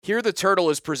Here the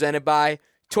Turtle is presented by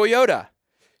Toyota.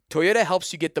 Toyota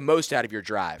helps you get the most out of your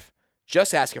drive.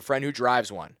 Just ask a friend who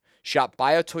drives one. Shop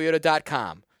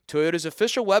buyatoyota.com, Toyota's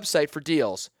official website for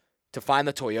deals, to find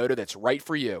the Toyota that's right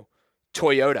for you.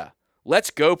 Toyota.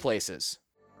 Let's go places.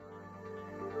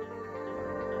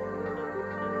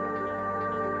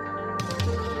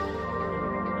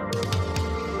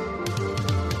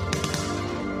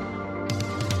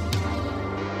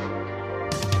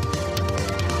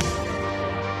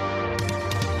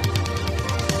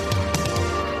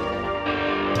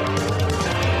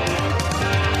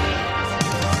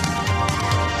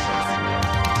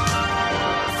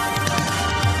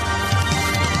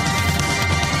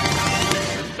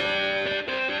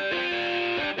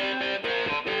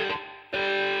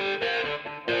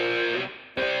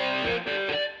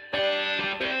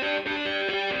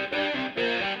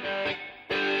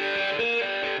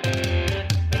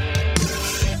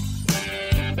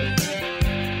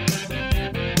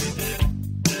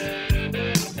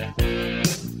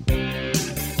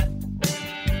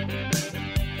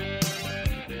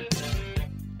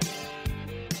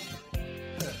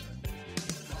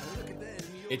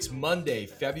 It's Monday,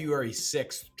 February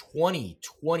 6th,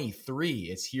 2023.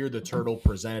 It's Here the Turtle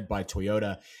presented by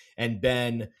Toyota. And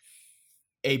Ben,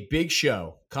 a big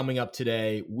show coming up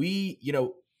today.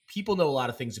 People know a lot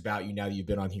of things about you now that you've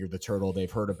been on Here the Turtle.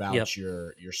 They've heard about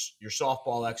your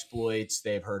softball exploits.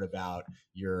 They've heard about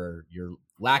your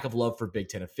lack of love for Big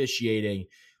Ten officiating.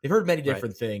 They've heard many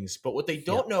different things, but what they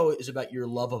don't know is about your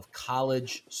love of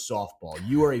college softball.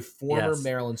 You are a former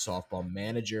Maryland softball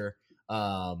manager.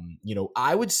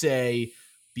 I would say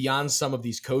beyond some of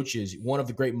these coaches, one of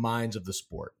the great minds of the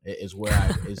sport is where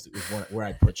I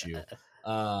put you.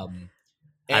 I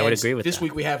would agree with this that.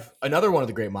 week we have another one of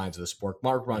the great minds of the sport,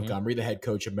 Mark Montgomery, the head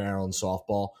coach of Maryland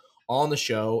softball, on the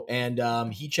show.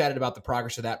 And he chatted about the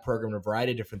progress of that program and a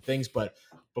variety of different things. But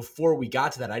before we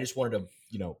got to that, I just wanted to,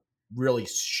 really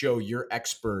show your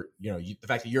expert, the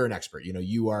fact that you're an expert.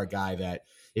 You are a guy that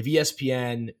if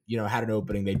ESPN, had an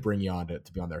opening, they'd bring you on to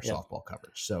be on their softball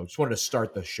coverage. So just wanted to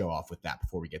start the show off with that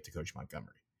before we get to Coach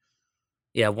Montgomery.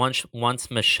 Yeah, once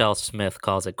Michelle Smith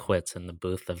calls it quits in the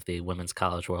booth of the Women's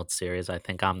College World Series, I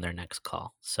think I'm their next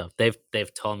call. So they've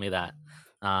told me that.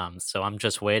 So I'm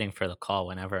just waiting for the call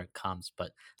whenever it comes.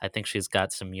 But I think she's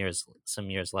got some years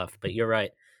left. But you're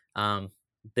right.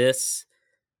 This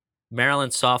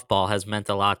Maryland softball has meant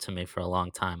a lot to me for a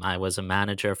long time. I was a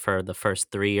manager for the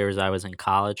first 3 years I was in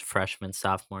college, freshman,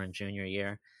 sophomore, and junior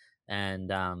year,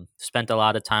 and spent a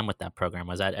lot of time with that program.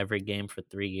 I was at every game for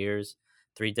 3 years,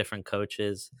 3 different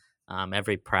coaches,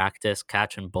 every practice,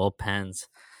 catching bullpens,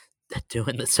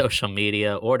 doing the social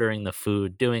media, ordering the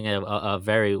food, doing a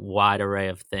very wide array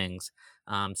of things.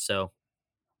 So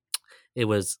it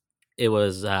was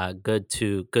good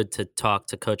to talk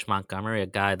to Coach Montgomery, a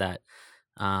guy that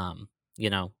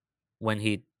when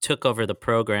he took over the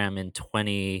program in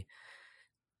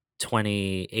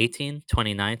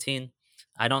 2019,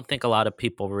 I don't think a lot of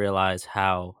people realize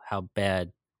how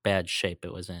bad shape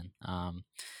it was in.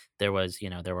 There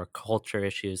were culture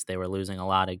issues. They were losing a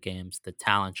lot of games. The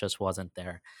talent just wasn't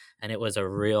there, and it was a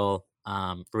real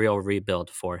rebuild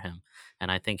for him.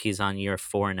 And I think he's on year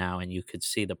 4 now, and you could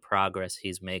see the progress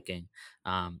he's making,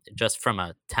 just from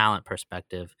a talent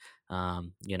perspective.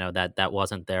 That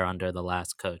wasn't there under the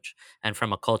last coach, and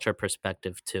from a culture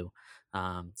perspective too.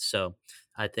 So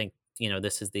I think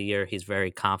this is the year he's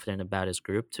very confident about his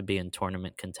group to be in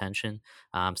tournament contention,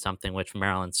 something which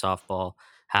Maryland softball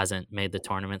hasn't made the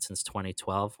tournament since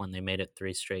 2012 when they made it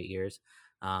 3 straight years.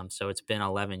 So it's been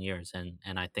 11 years, and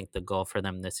I think the goal for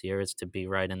them this year is to be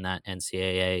right in that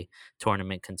NCAA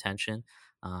tournament contention,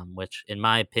 which, in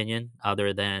my opinion,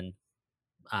 other than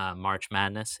March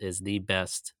Madness, is the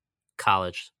best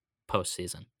college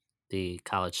postseason, the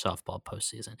college softball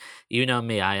postseason. You know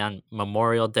me, on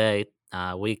Memorial Day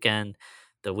weekend,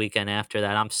 the weekend after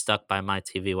that, I'm stuck by my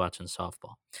TV watching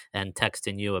softball and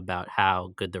texting you about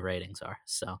how good the ratings are.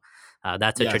 So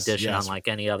that's a tradition unlike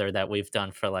any other that we've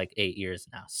done for like 8 years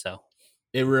now. So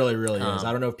it really, really is.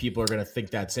 I don't know if people are going to think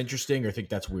that's interesting or think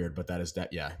that's weird, but that is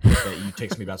that. Yeah, that you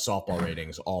text me about softball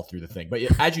ratings all through the thing. But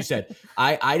as you said,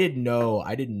 I didn't know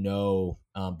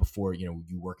before. You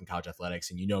work in college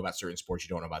athletics and you know about certain sports, you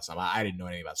don't know about some. I didn't know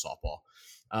anything about softball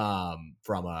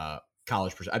from a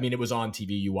college perspective. I mean, it was on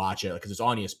TV. You watch it because it's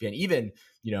on ESPN. Even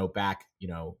back in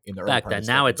the early back part then. of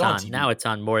Now TV. it's on. Now it's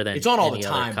on more than it's on all the any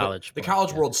time. other college. The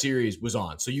College World Series was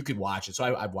on, so you could watch it.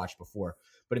 So I've watched before.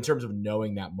 But in terms of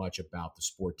knowing that much about the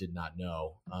sport, did not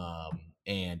know.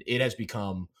 And it has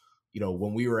become,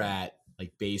 when we were at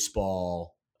like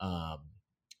baseball,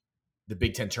 the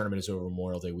Big Ten tournament is over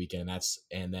Memorial Day weekend,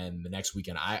 and then the next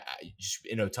weekend, I just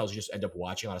tells you just end up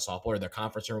watching a lot of softball, or their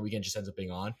conference tournament weekend just ends up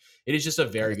being on. It is just a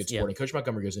very good sport, and Coach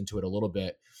Montgomery goes into it a little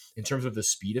bit in terms of the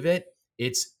speed of it.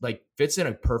 It's like fits in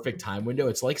a perfect time window.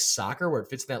 It's like soccer where it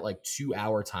fits in that like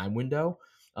 2-hour time window.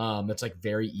 That's like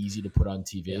very easy to put on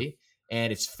TV,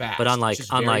 and it's fast. But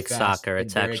unlike soccer,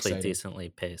 it's actually exciting. Decently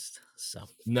paced. So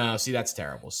no, see, that's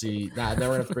terrible. See, now we're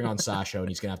gonna have to bring on Sasha, and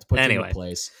he's gonna have to put you in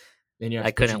place.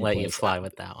 I couldn't let you fly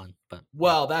with that one, but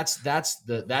that's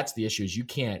the issue is you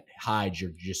can't hide your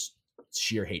just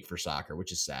sheer hate for soccer,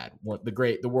 which is sad.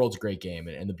 The world's great game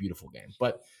and the beautiful game,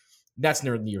 but that's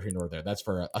neither here nor there. That's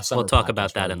for a summer. We'll talk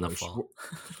about that in the fall,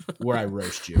 where I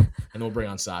roast you, and then we'll bring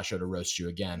on Sasha to roast you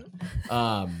again.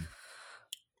 Yeah,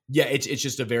 it's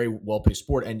just a very well-paced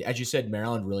sport, and as you said,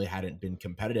 Maryland really hadn't been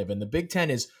competitive, and the Big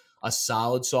Ten is a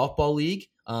solid softball league.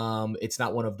 It's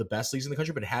not one of the best leagues in the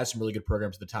country, but it has some really good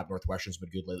programs at the top. Northwestern's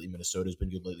been good lately. Minnesota's been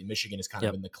good lately. Michigan is kind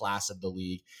of in the class of the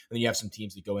league. And then you have some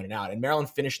teams that go in and out. And Maryland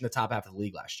finished in the top half of the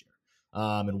league last year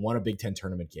and won a Big Ten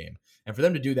tournament game. And for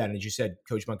them to do that, and as you said,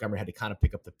 Coach Montgomery had to kind of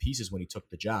pick up the pieces when he took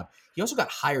the job. He also got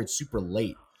hired super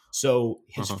late. So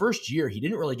his first year, he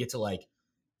didn't really get to like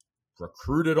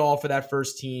recruit at all for that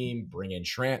first team, bring in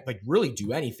Trent, like really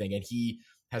do anything. And he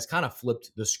has kind of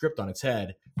flipped the script on its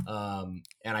head. And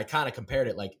I kind of compared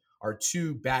it like our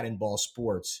two bat and ball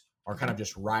sports are kind of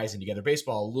just rising together.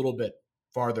 Baseball a little bit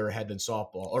farther ahead than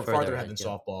softball, or farther ahead than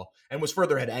softball, and was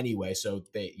further ahead anyway. So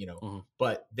they,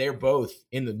 but they're both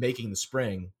in the making the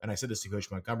spring. And I said this to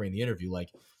Coach Montgomery in the interview,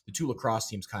 like the two lacrosse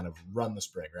teams kind of run the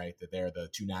spring, right? That they're the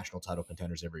two national title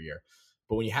contenders every year.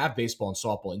 But when you have baseball and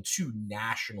softball in two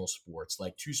national sports,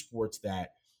 like two sports that,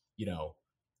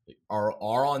 are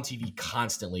on TV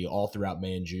constantly all throughout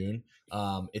May and June,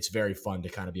 it's very fun to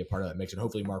kind of be a part of that mix. And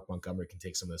hopefully Mark Montgomery can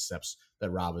take some of the steps that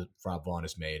Rob Vaughn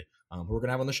has made, who we're going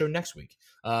to have on the show next week.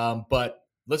 But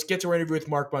let's get to our interview with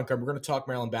Mark Montgomery. We're going to talk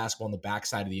Maryland basketball on the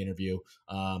backside of the interview,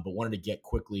 but wanted to get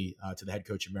quickly to the head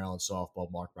coach of Maryland softball,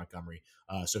 Mark Montgomery.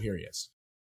 So here he is.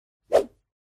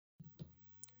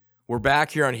 We're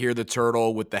back here on Hear the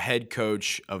Turtle with the head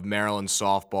coach of Maryland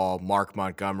softball, Mark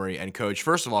Montgomery. And Coach,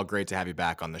 first of all, great to have you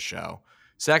back on the show.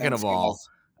 Second of all,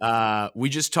 we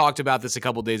just talked about this a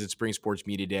couple days at Spring Sports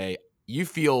Media Day. You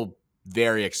feel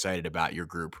very excited about your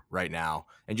group right now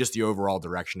and just the overall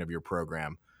direction of your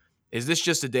program. Is this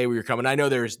just a day where you're coming? I know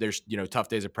there's tough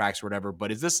days of practice or whatever, but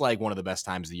is this like one of the best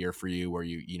times of the year for you where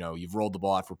you've rolled the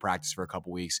ball out for practice for a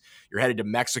couple weeks? You're headed to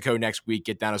Mexico next week,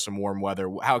 get down to some warm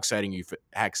weather. How excited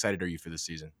are you for this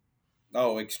season?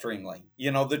 Oh, extremely.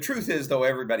 The truth is, though,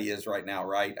 everybody is right now,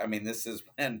 right? I mean, this is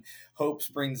when hope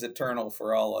springs eternal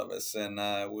for all of us, and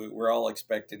we're all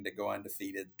expecting to go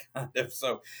undefeated, kind of.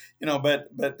 So,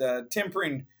 but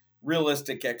tempering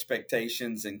realistic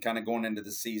expectations and kind of going into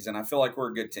the season, I feel like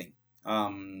we're a good team.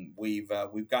 We've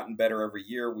gotten better every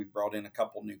year. We've brought in a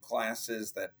couple new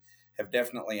classes that have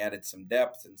definitely added some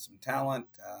depth and some talent.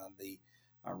 The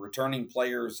returning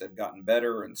players have gotten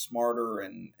better and smarter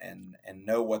and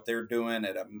know what they're doing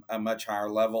at a much higher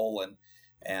level.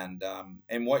 And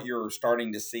what you're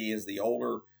starting to see is the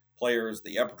older players,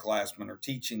 the upperclassmen, are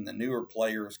teaching the newer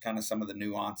players kind of some of the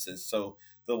nuances. So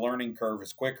the learning curve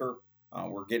is quicker.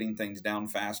 We're getting things down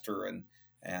faster, and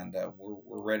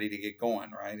we're ready to get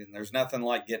going, right? And there's nothing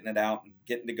like getting it out and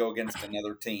getting to go against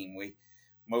another team.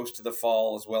 Most of the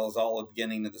fall, as well as all the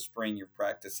beginning of the spring, you're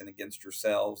practicing against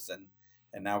yourselves, and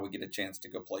now we get a chance to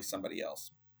go play somebody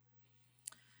else.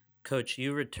 Coach,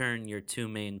 you return your two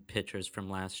main pitchers from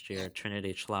last year,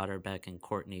 Trinity Schlotterbeck and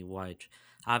Courtney Weich.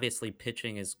 Obviously,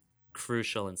 pitching is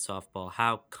crucial in softball.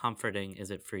 How comforting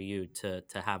is it for you to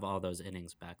have all those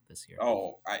innings back this year?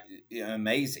 Oh,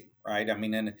 amazing, right? I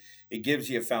mean, and it gives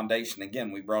you a foundation.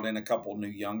 Again, we brought in a couple new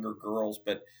younger girls,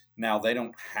 but now they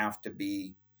don't have to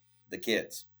be the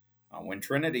kids. When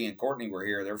Trinity and Courtney were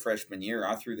here their freshman year,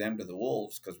 I threw them to the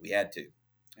wolves because we had to.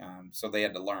 So they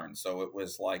had to learn. So it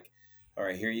was like, all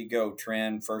right, here you go,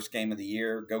 Trin, first game of the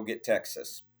year, go get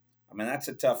Texas. I mean, that's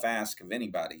a tough ask of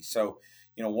anybody. So,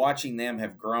 watching them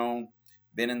have grown,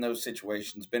 been in those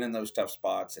situations, been in those tough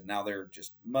spots, and now they're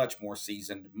just much more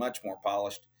seasoned, much more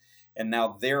polished. And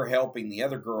now they're helping the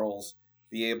other girls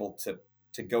be able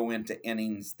to go into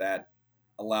innings that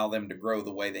allow them to grow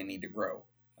the way they need to grow.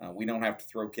 We don't have to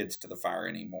throw kids to the fire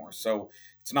anymore. So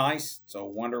it's nice. It's a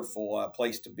wonderful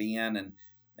place to be in.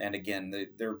 And again,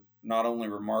 they're not only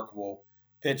remarkable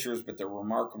pitchers, but they're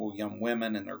remarkable young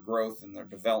women, and their growth and their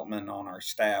development on our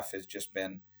staff has just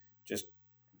been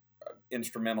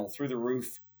instrumental through the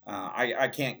roof. I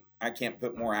can't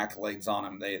put more accolades on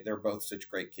them. They're both such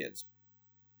great kids.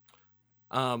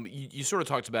 You sort of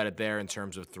talked about it there in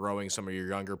terms of throwing some of your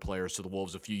younger players to the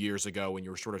Wolves a few years ago when you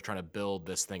were sort of trying to build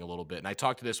this thing a little bit. And I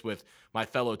talked to this with my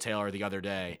fellow Taylor the other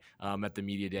day at the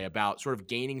media day about sort of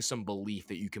gaining some belief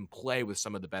that you can play with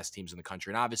some of the best teams in the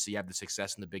country. And obviously you have the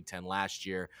success in the Big Ten last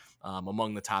year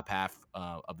among the top half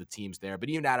of the teams there. But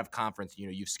even out of conference,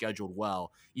 you've scheduled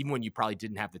well, even when you probably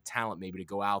didn't have the talent maybe to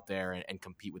go out there and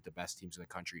compete with the best teams in the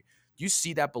country. Do you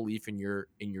see that belief in your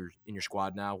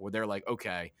squad now where they're like,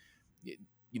 okay,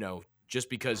 just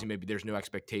because maybe there's no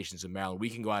expectations in Maryland, we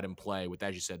can go out and play with,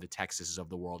 as you said, the Texases of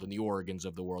the world and the Oregons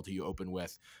of the world who you open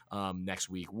with next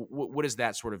week. What is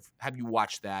that sort of, have you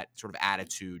watched that sort of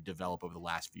attitude develop over the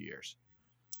last few years?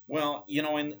 Well,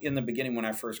 in the beginning when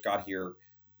I first got here,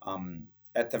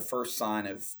 at the first sign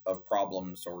of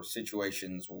problems or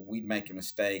situations where we'd make a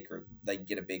mistake or they'd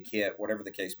get a big hit, whatever the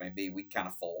case may be, we'd kind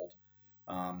of fold.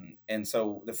 And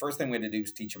so the first thing we had to do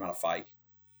was teach them how to fight.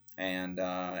 And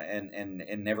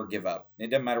never give up. It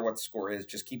doesn't matter what the score is.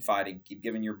 Just keep fighting. Keep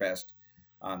giving your best.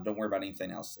 Don't worry about anything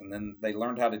else. And then they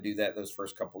learned how to do that those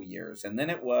first couple of years. And then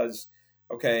it was,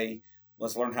 okay,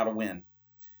 let's learn how to win.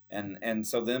 And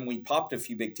so then we popped a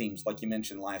few big teams, like you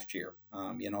mentioned last year.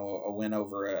 A win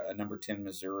over a number 10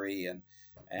 Missouri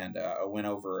and a win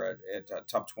over a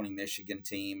top 20 Michigan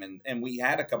team. And we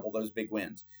had a couple of those big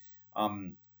wins.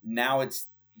 Now it's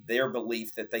their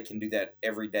belief that they can do that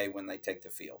every day when they take the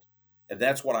field. And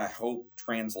that's what I hope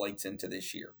translates into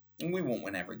this year. And we won't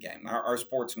win every game. Our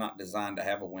sport's not designed to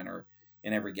have a winner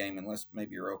in every game unless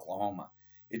maybe you're Oklahoma.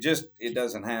 It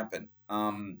doesn't happen.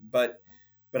 But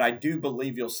I do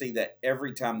believe you'll see that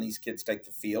every time these kids take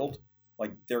the field,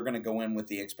 like they're going to go in with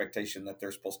the expectation that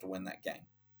they're supposed to win that game.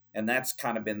 And that's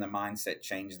kind of been the mindset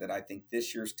change that I think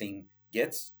this year's team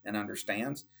gets and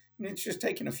understands. I mean, it's just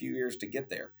taken a few years to get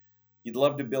there. You'd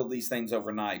love to build these things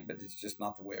overnight, but it's just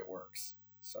not the way it works.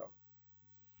 So,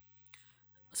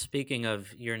 speaking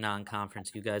of your non-conference,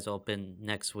 you guys open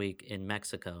next week in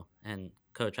Mexico. And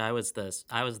Coach, I was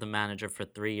the manager for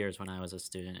 3 years when I was a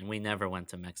student, and we never went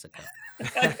to Mexico.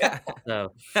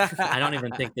 So I don't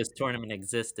even think this tournament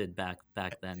existed back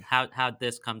then. How'd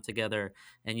this come together?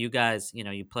 And you guys,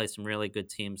 you play some really good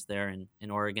teams there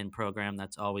in Oregon program.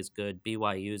 That's always good.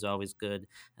 BYU is always good.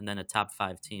 And then a top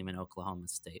 5 team in Oklahoma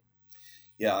State.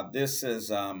 Yeah, this is,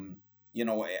 I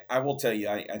will tell you,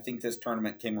 I think this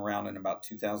tournament came around in about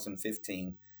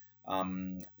 2015.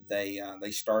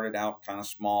 They started out kind of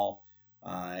small,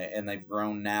 and they've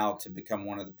grown now to become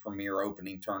one of the premier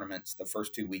opening tournaments the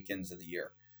first 2 weekends of the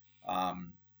year.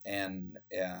 And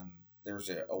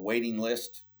there's a waiting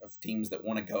list of teams that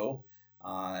want to go.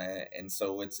 And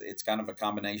so it's kind of a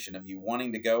combination of you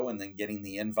wanting to go and then getting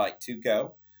the invite to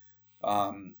go.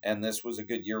 And this was a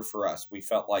good year for us. We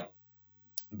felt like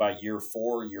by year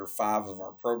 4, year 5 of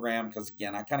our program, because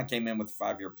again, I kind of came in with a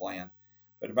 5-year plan,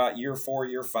 but about year 4,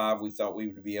 year 5, we thought we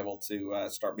would be able to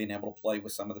start being able to play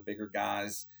with some of the bigger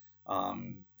guys,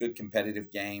 good competitive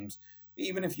games.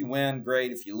 Even if you win,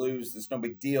 great. If you lose, it's no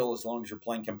big deal as long as you're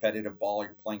playing competitive ball,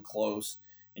 you're playing close,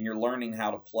 and you're learning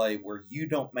how to play where you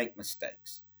don't make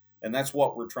mistakes. And that's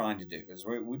what we're trying to do is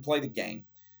we play the game.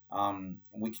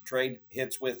 We can trade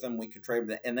hits with them. We could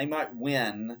trade, and they might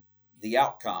win the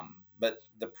outcome, but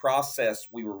the process,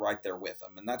 we were right there with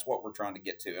them. And that's what we're trying to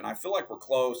get to. And I feel like we're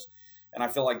close. And I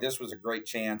feel like this was a great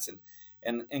chance.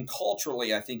 And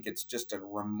culturally, I think it's just a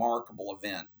remarkable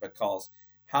event because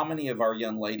how many of our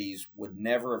young ladies would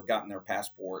never have gotten their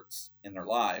passports in their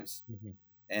lives?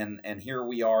 Mm-hmm. And here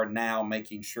we are now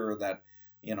making sure that,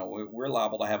 we're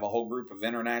liable to have a whole group of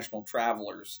international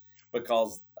travelers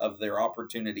because of their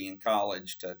opportunity in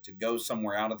college to go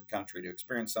somewhere out of the country, to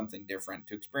experience something different,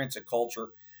 to experience a culture,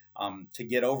 to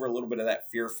get over a little bit of that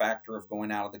fear factor of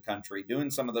going out of the country,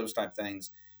 doing some of those type things,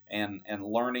 and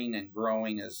learning and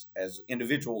growing as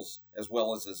individuals as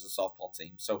well as a softball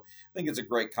team. So I think it's a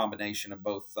great combination of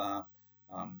both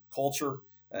culture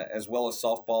as well as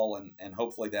softball, and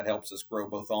hopefully that helps us grow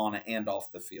both on and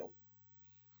off the field.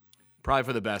 Probably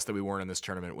for the best that we weren't in this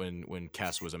tournament when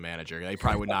Kess was a manager. They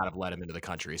probably would not have let him into the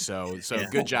country. So yeah,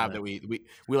 good job that we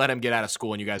let him get out of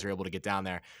school and you guys were able to get down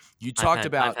there. You talked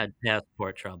about I've had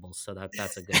passport troubles, so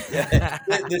that's a good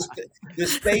the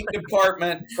State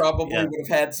Department probably would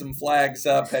have had some flags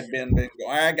up, had been going,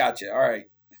 I got you. All right.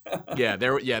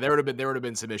 there would have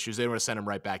been some issues. They would have sent him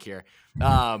right back here.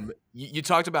 You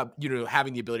talked about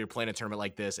having the ability to play in a tournament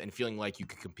like this and feeling like you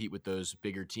could compete with those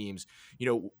bigger teams.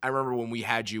 I remember when we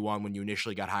had you on when you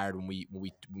initially got hired, when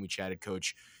we chatted,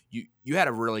 Coach. You had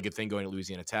a really good thing going at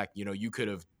Louisiana Tech. You could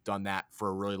have done that for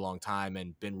a really long time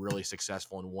and been really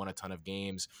successful and won a ton of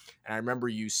games. And I remember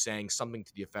you saying something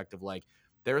to the effect of like,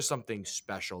 there's something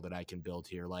special that I can build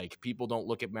here. Like, people don't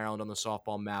look at Maryland on the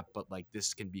softball map, but like,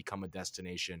 this can become a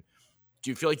destination. Do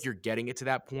you feel like you're getting it to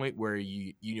that point where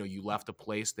you left a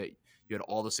place that you had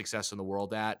all the success in the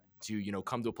world at to,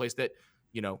 come to a place that,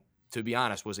 to be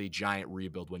honest, was a giant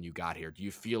rebuild when you got here? Do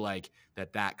you feel like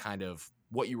that kind of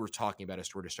what you were talking about is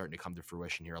sort of starting to come to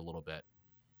fruition here a little bit?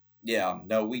 Yeah,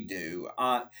 no, we do.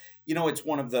 It's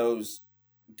one of those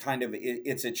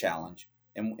it's a challenge,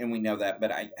 and we know that.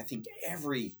 But I think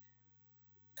every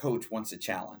coach wants a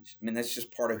challenge. I mean, that's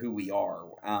just part of who we are.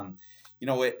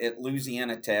 At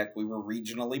Louisiana Tech, we were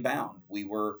regionally bound. We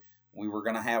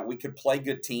could play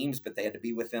good teams, but they had to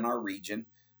be within our region.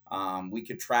 We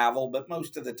could travel, but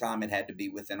most of the time it had to be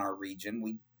within our region.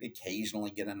 We occasionally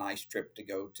get a nice trip to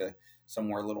go to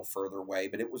somewhere a little further away,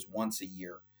 but it was once a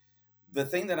year. The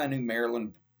thing that I knew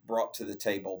Maryland brought to the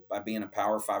table by being a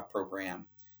Power 5 program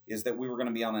is that we were going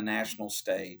to be on a national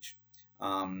stage.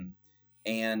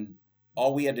 And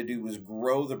all we had to do was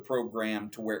grow the program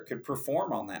to where it could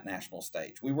perform on that national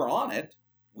stage. We were on it,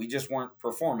 we just weren't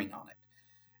performing on it.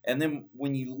 And then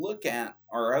when you look at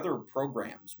our other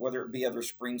programs, whether it be other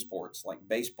spring sports like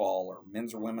baseball or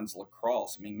men's or women's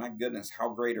lacrosse, I mean, my goodness, how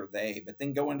great are they? But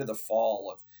then go into the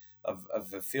fall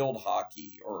of the field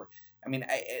hockey, or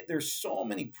there's so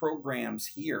many programs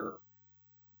here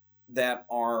that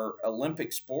are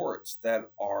Olympic sports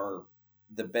that are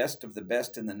the best of the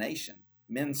best in the nation.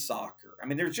 Men's soccer. I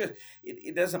mean, there's just,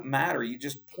 it doesn't matter. You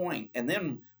just point. And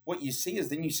then what you see is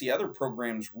then you see other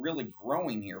programs really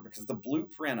growing here, because the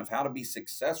blueprint of how to be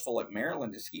successful at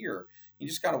Maryland is here. You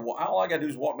just got to, all I got to do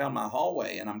is walk down my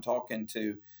hallway and I'm talking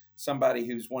to somebody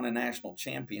who's won a national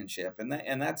championship, and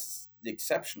that's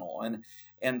exceptional.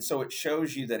 And so it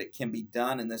shows you that it can be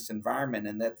done in this environment,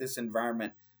 and that this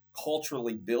environment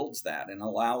culturally builds that and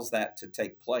allows that to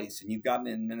take place. And you've got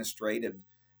an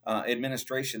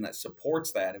administration that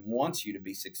supports that and wants you to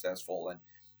be successful. And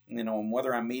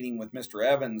whether I'm meeting with Mr.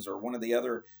 Evans or one of the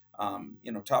other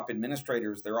top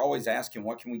administrators, they're always asking,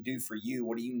 what can we do for you?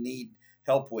 What do you need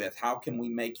help with? How can we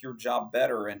make your job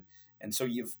better? And so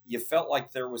you felt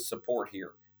like there was support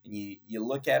here. And you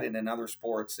look at it in other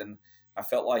sports, and I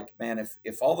felt like, man,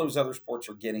 if all those other sports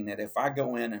are getting it, if I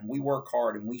go in and we work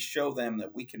hard and we show them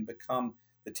that we can become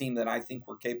the team that I think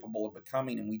we're capable of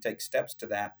becoming, and we take steps to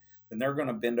that, then they're going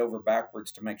to bend over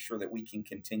backwards to make sure that we can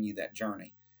continue that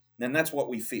journey. And that's what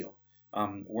we feel.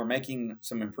 We're making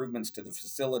some improvements to the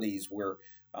facilities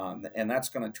and that's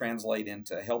going to translate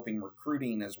into helping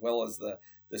recruiting, as well as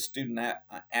the student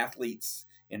athletes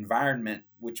environment,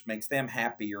 which makes them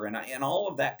happier. And all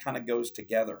of that kind of goes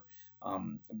together.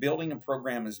 Building a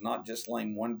program is not just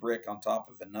laying one brick on top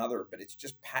of another, but it's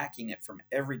just packing it from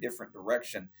every different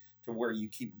direction to where you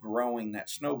keep growing that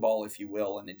snowball, if you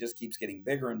will, and it just keeps getting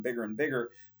bigger and bigger and bigger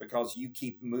because you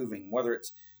keep moving, whether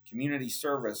it's community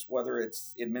service, whether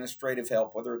it's administrative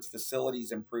help, whether it's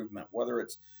facilities improvement, whether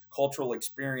it's cultural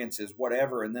experiences,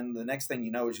 whatever. And then the next thing you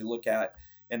know is you look at,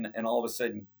 and all of a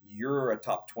sudden you're a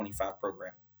top 25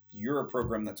 program. You're a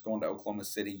program that's going to Oklahoma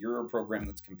City. You're a program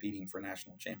that's competing for a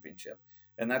national championship.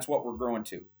 And that's what we're growing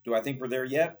to. Do I think we're there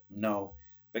yet? No.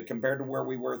 But compared to where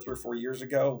we were 3 or 4 years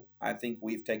ago, I think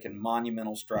we've taken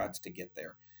monumental strides to get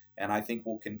there. And I think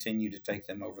we'll continue to take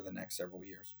them over the next several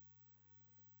years.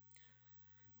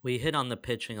 We hit on the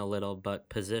pitching a little, but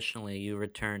positionally, you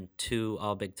returned 2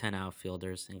 All Big Ten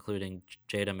outfielders, including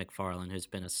Jada McFarland, who's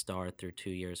been a star through 2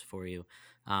 years for you.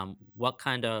 What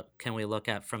kind of can we look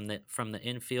at from the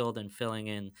infield and filling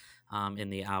in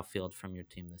the outfield from your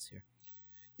team this year?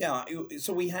 Yeah,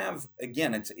 so we have,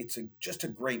 again, it's just a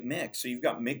great mix. So you've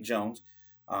got Mick Jones,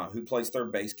 who plays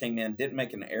third base, came in, didn't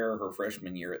make an error her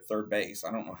freshman year at third base.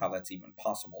 I don't know how that's even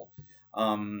possible.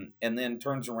 And then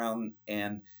turns around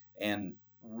and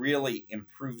really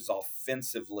improves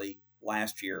offensively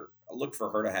last year. I look for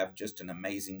her to have just an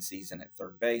amazing season at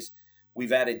third base.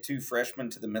 We've added 2 freshmen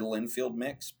to the middle infield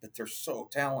mix, but they're so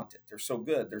talented. They're so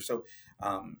good. They're so,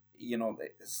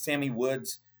 Sammy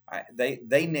Woods, they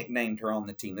nicknamed her on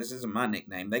the team. This isn't my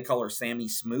nickname. They call her Sammy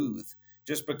Smooth,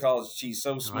 just because she's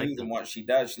so smooth in what she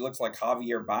does. She looks like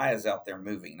Javier Baez out there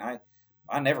moving.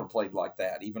 I never played like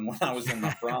that, even when I was in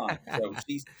my prime. So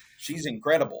she's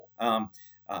incredible.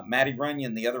 Maddie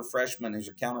Runyon, the other freshman, who's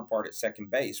her counterpart at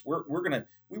second base. We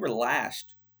were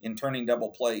last in turning double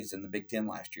plays in the Big Ten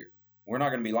last year. We're not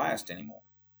going to be last anymore.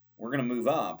 We're going to move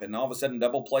up, and all of a sudden,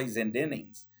 double plays end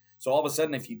innings. So all of a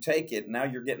sudden, if you take it, now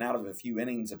you're getting out of a few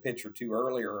innings, a pitch or two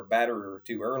earlier, or a batter or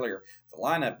two earlier. The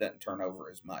lineup doesn't turn over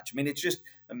as much. I mean, it's just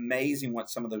amazing what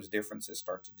some of those differences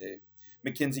start to do.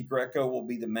 Mackenzie Greco will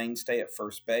be the mainstay at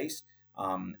first base,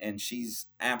 and she's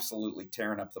absolutely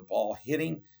tearing up the ball,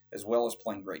 hitting. as well as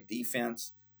playing great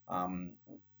defense.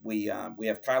 We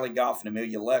have Kylie Goff and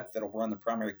Amelia Leck that'll run the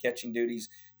primary catching duties,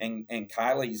 and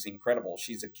Kylie's incredible.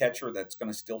 She's a catcher that's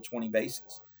going to steal 20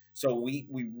 bases. So we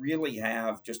really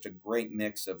have just a great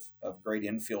mix of great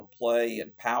infield play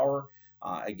and power.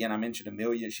 Again, I mentioned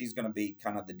Amelia. She's going to be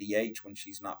kind of the DH when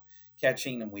she's not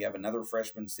catching, and we have another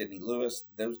freshman, Sydney Lewis.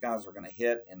 Those guys are going to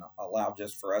hit and allow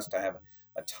just for us to have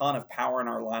a ton of power in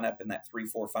our lineup in that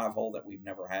 3-4-5 hole that we've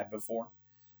never had before.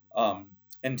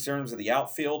 In terms of the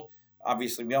outfield,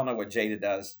 obviously we all know what Jada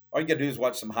does. All you got to do is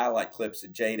watch some highlight clips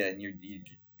of Jada, and you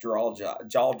draw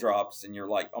jaw drops, and you're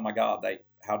like, oh my God,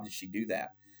 how did she do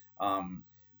that?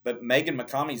 But Megan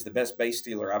McCamey is the best base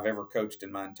stealer I've ever coached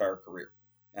in my entire career.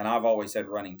 And I've always had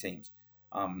running teams.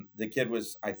 The kid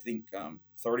was, I think,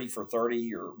 30 for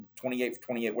 30 or 28 for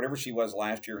 28, whatever she was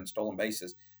last year in stolen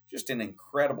bases. Just an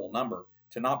incredible number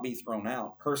to not be thrown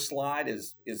out. Her slide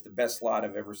is the best slide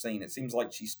I've ever seen. It seems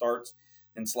like she starts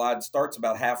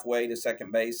about halfway to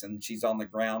second base, and she's on the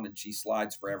ground and she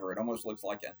slides forever. It almost looks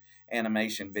like an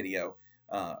animation video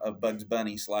of Bugs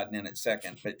Bunny sliding in at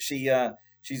second. But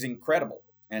she's incredible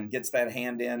and gets that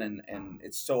hand in, and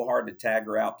it's so hard to tag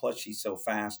her out. Plus, she's so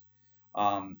fast.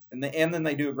 And then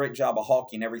they do a great job of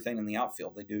hawking everything in the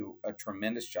outfield. They do a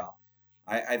tremendous job.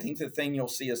 I think the thing you'll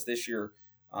see us this year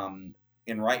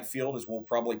in right field is we'll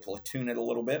probably platoon it a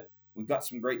little bit. We've got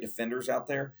some great defenders out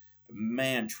there. But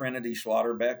man, Trinity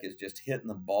Schlotterbeck is just hitting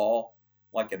the ball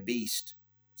like a beast.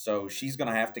 So she's going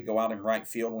to have to go out in right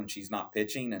field when she's not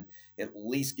pitching and at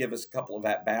least give us a couple of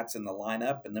at-bats in the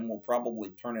lineup, and then we'll probably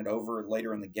turn it over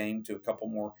later in the game to a couple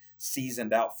more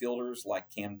seasoned outfielders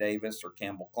like Cam Davis or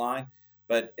Campbell Klein.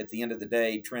 But at the end of the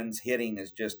day, Trin's hitting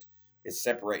is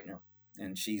separating her,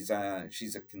 and she's a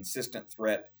consistent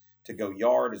threat to go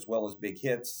yard as well as big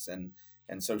hits,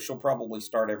 and so she'll probably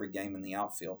start every game in the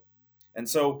outfield. And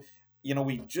so,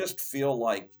 we just feel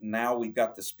like now we've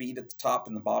got the speed at the top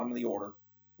and the bottom of the order.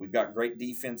 We've got great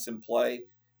defense in play,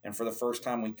 and for the first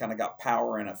time, we kind of got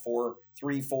power in a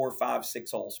 3, 4, 5,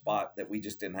 6 hole spot that we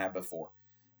just didn't have before.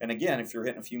 And again, if you're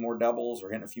hitting a few more doubles or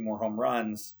hitting a few more home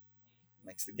runs, it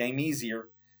makes the game easier.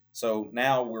 So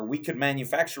now where we could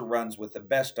manufacture runs with the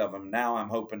best of them, now I'm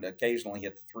hoping to occasionally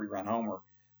hit the 3-run homer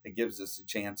that gives us a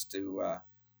chance to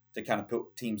kind of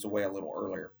put teams away a little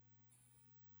earlier.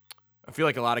 I feel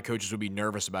like a lot of coaches would be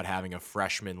nervous about having a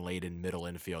freshman late in middle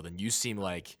infield, and you seem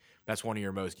like that's one of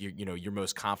your most, you're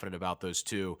most confident about those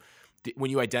two.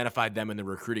 When you identified them in the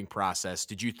recruiting process,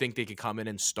 did you think they could come in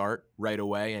and start right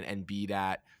away and be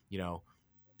that,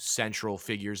 central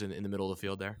figures in the middle of the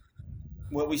field there?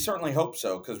 Well, we certainly hope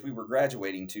so, because we were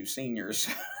graduating 2 seniors.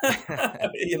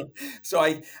 So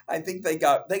I think they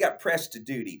got pressed to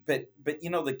duty. But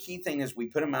the key thing is we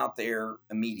put them out there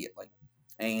immediately.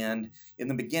 And in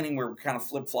the beginning, we were kind of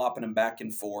flip-flopping them back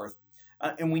and forth.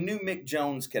 And we knew Mick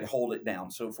Jones could hold it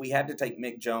down. So if we had to take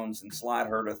Mick Jones and slide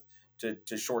her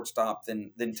to shortstop,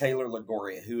 then Taylor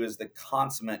Lagoria, who is the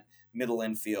consummate middle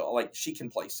infield. Like, she can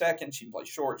play second, she can play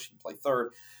short, she can play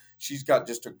third. She's got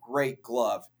just a great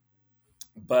glove.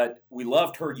 But we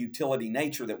loved her utility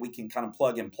nature, that we can kind of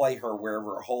plug and play her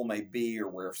wherever a hole may be, or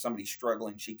where if somebody's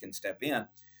struggling, she can step in.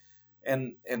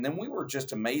 And then we were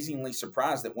just amazingly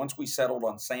surprised that once we settled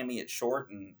on Sammy at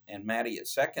short and Maddie at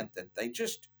second, that they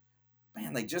just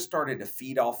started to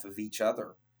feed off of each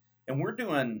other. And we're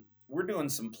doing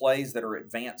some plays that are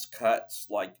advanced cuts,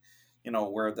 like,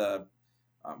 where the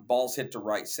ball's hit to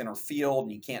right center field,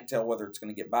 and you can't tell whether it's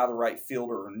going to get by the right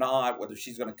fielder or not, whether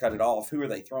she's going to cut it off. Who are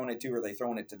they throwing it to? Are they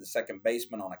throwing it to the second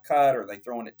baseman on a cut? Or are they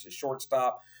throwing it to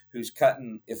shortstop, who's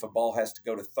cutting if a ball has to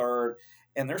go to third?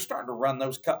 And they're starting to run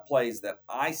those cut plays that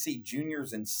I see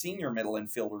juniors and senior middle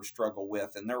infielders struggle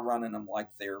with, and they're running them like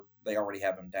they already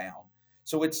have them down.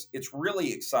 So it's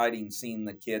really exciting seeing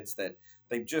the kids that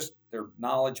their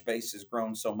knowledge base has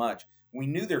grown so much. We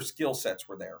knew their skill sets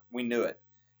were there. We knew it.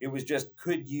 It was just,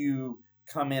 could you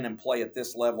come in and play at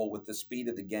this level with the speed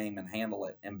of the game and handle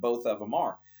it? And both of them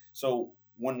are. So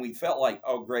when we felt like,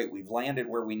 oh, great, we've landed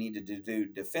where we needed to do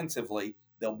defensively,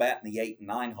 they'll bat in the 8 and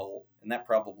 9 hole. And that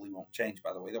probably won't change,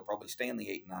 by the way. They'll probably stay in the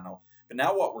 8 and 9 hole. But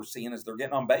now what we're seeing is they're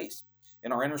getting on base.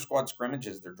 In our inter-squad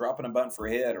scrimmages, they're dropping a bunt for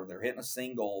a hit, or they're hitting a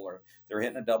single, or they're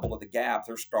hitting a double to the gap.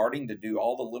 They're starting to do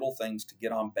all the little things to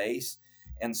get on base.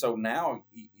 And so now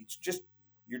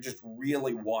you're just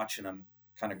really watching them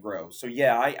kind of grow. So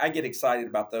yeah, I get excited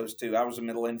about those two. I was a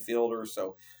middle infielder,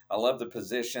 so I love the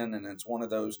position, and it's one of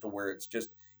those to where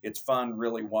it's fun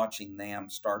really watching them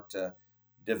start to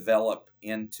develop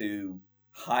into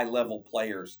high-level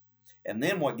players. And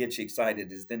then what gets you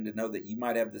excited is then to know that you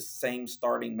might have the same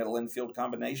starting middle infield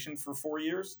combination for 4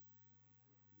 years.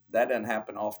 that doesn't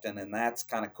happen often, and that's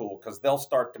kind of cool because they'll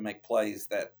start to make plays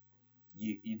that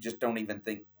you just don't even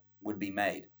think would be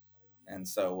made. And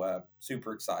so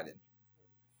super excited.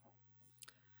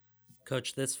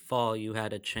 Coach, this fall you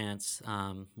had a chance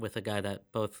with a guy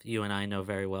that both you and I know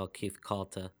very well, Keith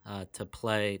Calta, to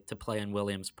play in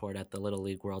Williamsport at the Little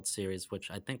League World Series, which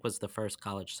I think was the first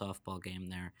college softball game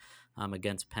there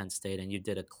against Penn State. And you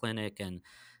did a clinic, and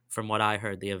from what I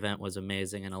heard, the event was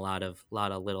amazing, and a lot of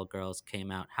little girls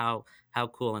came out. How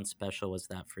cool and special was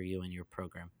that for you and your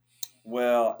program?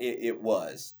 Well, it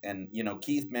was. And,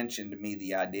 Keith mentioned to me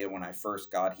the idea when I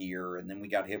first got here, and then we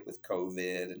got hit with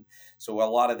COVID. And so a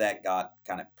lot of that got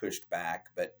kind of pushed back,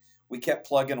 but we kept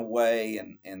plugging away,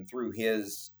 and through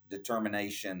his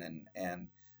determination and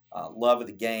love of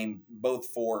the game, both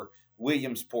for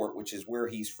Williamsport, which is where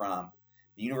he's from,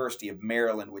 the University of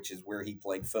Maryland, which is where he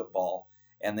played football,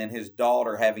 and then his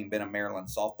daughter having been a Maryland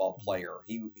softball player,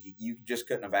 you just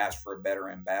couldn't have asked for a better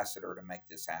ambassador to make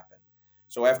this happen.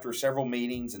 So after several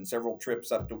meetings and several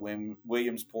trips up to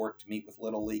Williamsport to meet with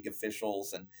Little League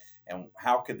officials and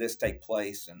how could this take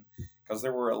place, and because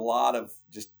there were a lot of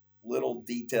just little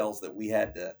details that we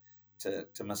had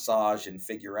to massage and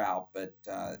figure out, but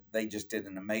they just did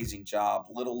an amazing job.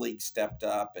 Little League stepped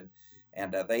up,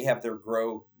 and they have their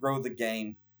grow the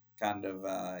game kind of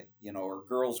or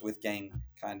girls with game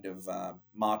kind of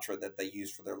mantra that they use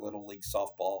for their Little League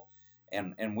softball.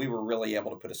 And we were really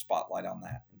able to put a spotlight on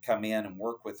that and come in and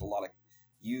work with a lot of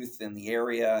youth in the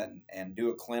area and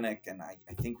do a clinic. And I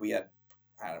think we had,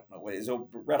 I don't know what it is,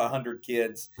 about 100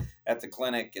 kids at the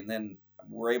clinic. And then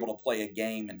we're able to play a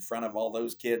game in front of all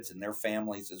those kids and their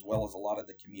families, as well as a lot of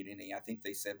the community. I think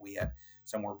they said we had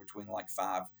somewhere between like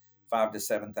 5,000 to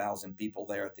 7,000 people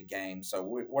there at the game. So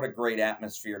what a great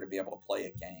atmosphere to be able to play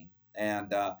a game.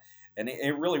 And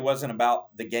it really wasn't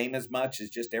about the game as much as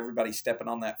just everybody stepping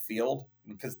on that field,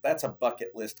 because that's a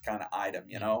bucket list kind of item,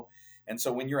 And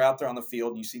so when you're out there on the field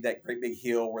and you see that great big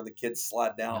hill where the kids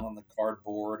slide down on the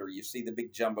cardboard, or you see the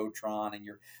big Jumbotron and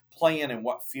you're playing in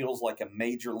what feels like a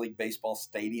Major League Baseball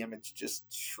stadium, it's just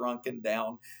shrunken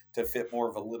down to fit more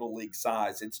of a Little League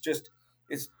size.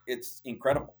 It's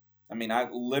incredible. I mean, I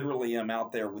literally am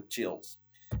out there with chills.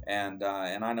 And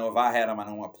I know if I had them, I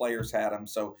know my players had them.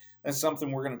 So that's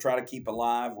something we're going to try to keep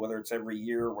alive, whether it's every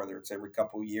year, whether it's every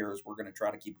couple of years. We're going to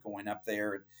try to keep going up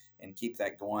there and keep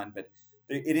that going. But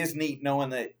it is neat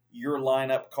knowing that your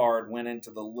lineup card went into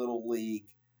the Little League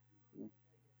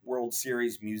World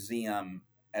Series Museum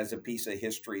as a piece of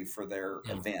history for their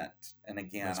event. And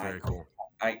again, that's very cool.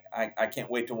 I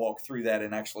can't wait to walk through that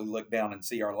and actually look down and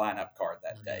see our lineup card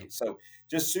that day. So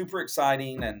just super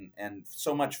exciting and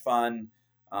so much fun.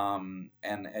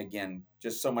 And again,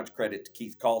 just so much credit to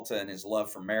Keith Calta and his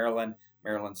love for Maryland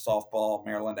softball,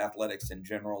 Maryland athletics in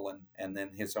general, and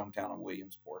then his hometown of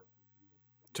Williamsport.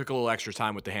 Took a little extra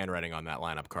time with the handwriting on that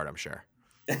lineup card, I'm sure.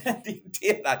 He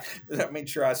did. I made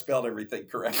sure I spelled everything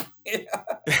correctly.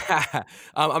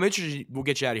 I'm interested. We'll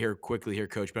get you out of here quickly here,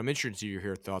 Coach, but I'm interested to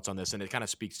hear thoughts on this, and it kind of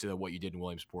speaks to what you did in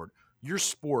Williamsport. Your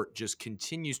sport just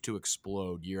continues to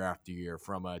explode year after year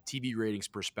from a TV ratings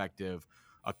perspective,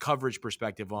 a coverage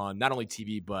perspective on not only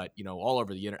TV, but, all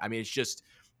over the internet. I mean, it's just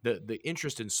the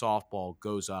interest in softball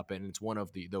goes up, and it's one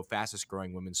of the fastest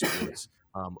growing women's sports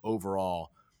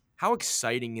overall. How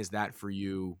exciting is that for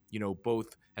you,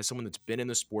 both as someone that's been in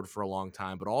the sport for a long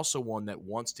time, but also one that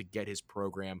wants to get his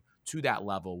program to that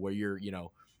level where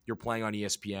you're playing on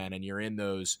ESPN and you're in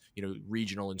those,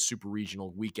 regional and super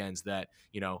regional weekends that,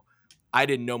 I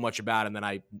didn't know much about. And then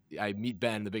I meet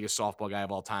Ben, the biggest softball guy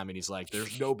of all time, and he's like,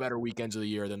 there's no better weekends of the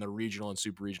year than the regional and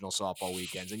super regional softball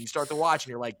weekends. And you start to watch and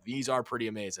you're like, these are pretty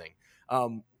amazing.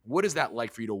 What is that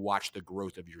like for you to watch the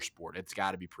growth of your sport? It's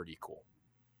got to be pretty cool.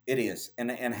 It is.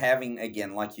 And having,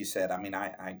 again, like you said, I mean,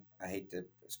 I hate to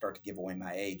start to give away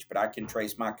my age, but I can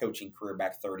trace my coaching career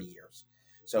back 30 years.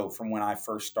 So from when I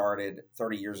first started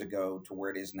 30 years ago to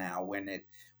where it is now, when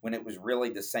it was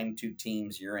really the same two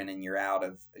teams year in and year out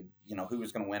of, who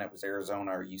was going to win, it was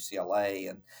Arizona or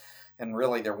UCLA. And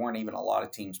really there weren't even a lot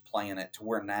of teams playing it, to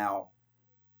where now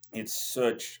it's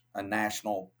such a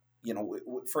national,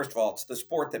 first of all, it's the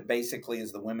sport that basically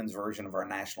is the women's version of our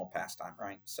national pastime,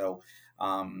 right? So,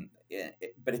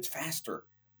 but it's faster.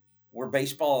 Where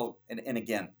baseball, and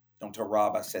again, don't tell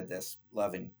Rob I said this,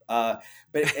 love him. And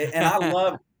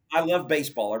I love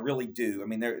baseball. I really do. I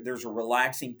mean, there's a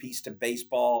relaxing piece to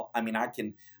baseball. I mean, I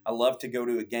love to go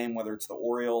to a game, whether it's the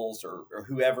Orioles or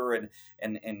whoever, and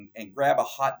grab a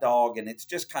hot dog, and it's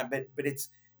just but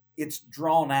it's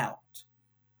drawn out.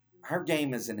 Our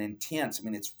game is an intense. I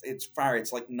mean, it's fire.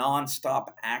 It's like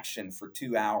nonstop action for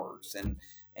 2 hours, and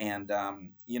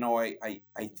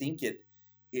I think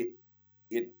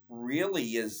it really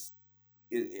is.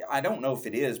 I don't know if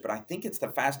it is, but I think it's the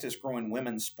fastest growing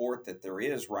women's sport that there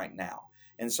is right now.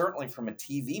 And certainly from a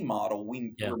TV model,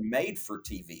 we're made for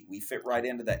TV. We fit right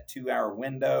into that 2-hour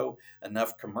window,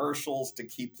 enough commercials to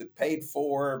keep it paid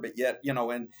for, but yet,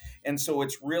 and so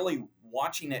it's really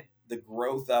watching it, the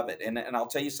growth of it. And I'll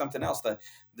tell you something else,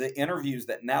 the interviews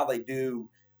that now they do,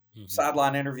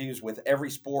 sideline interviews with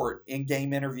every sport,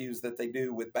 in-game interviews that they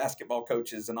do with basketball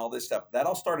coaches and all this stuff, that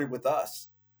all started with us.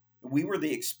 We were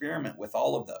the experiment with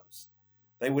all of those.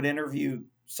 They would interview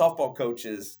softball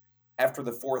coaches after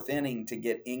the 4th inning to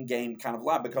get in-game kind of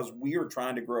live because we are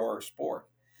trying to grow our sport.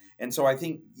 And so I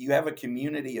think you have a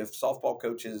community of softball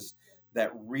coaches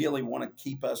that really want to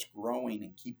keep us growing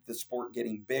and keep the sport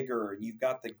getting bigger. And you've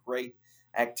got the great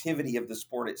activity of the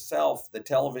sport itself. The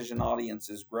television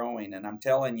audience is growing. And I'm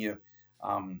telling you,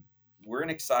 we're an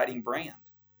exciting brand.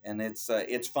 And it's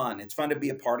fun. It's fun to be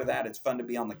a part of that. It's fun to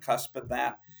be on the cusp of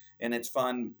that. And it's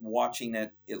fun watching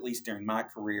it, at least during my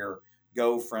career,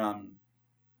 go from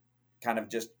kind of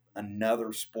just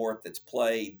another sport that's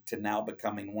played to now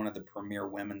becoming one of the premier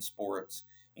women's sports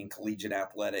in collegiate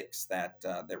athletics that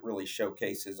really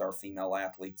showcases our female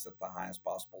athletes at the highest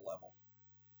possible level.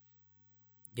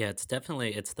 Yeah,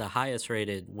 it's the highest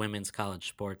rated women's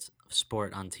college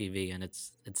sport on TV, and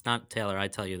it's not, Taylor, I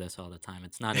tell you this all the time,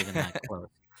 it's not even that close.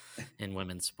 In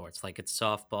women's sports, like it's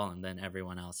softball and then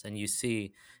everyone else, and you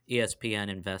see ESPN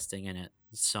investing in it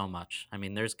so much. I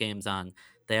mean, there's games on.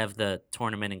 They have the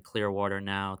tournament in Clearwater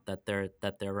now that they're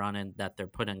running, that they're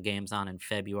putting games on in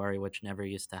February, which never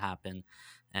used to happen,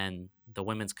 and the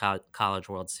women's college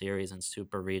World Series and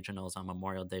super regionals on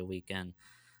Memorial Day weekend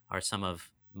are some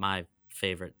of my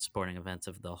favorite sporting events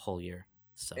of the whole year.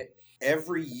 So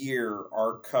every year,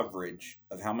 our coverage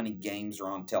of how many games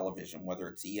are on television, whether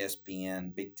it's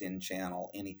ESPN, Big Ten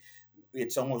Channel,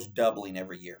 it's almost doubling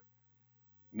every year.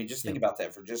 I mean, just think about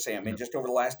that for just saying. I mean, just over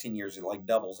the last 10 years, it like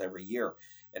doubles every year.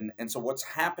 And so what's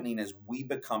happening is we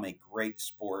become a great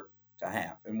sport to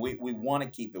have, and we want to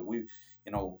keep it.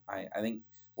 I think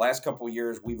last couple of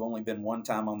years, we've only been one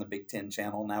time on the Big Ten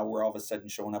Channel. Now we're all of a sudden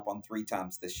showing up on 3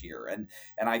 times this year. And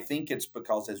I think it's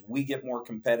because as we get more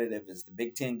competitive, as the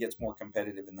Big Ten gets more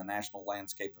competitive in the national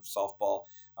landscape of softball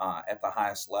at the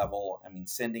highest level, I mean,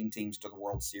 sending teams to the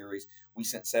World Series. We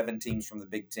sent 7 teams from the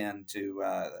Big Ten to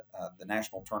the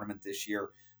national tournament this year.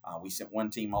 We sent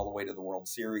 1 team all the way to the World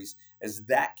Series. As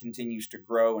that continues to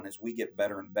grow and as we get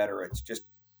better and better,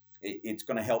 it's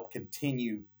going to help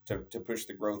continue to push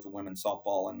the growth of women's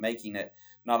softball and making it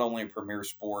not only a premier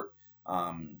sport,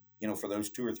 for those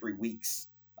 2 or 3 weeks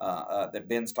that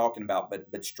Ben's talking about,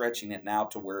 but stretching it now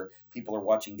to where people are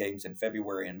watching games in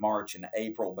February and March and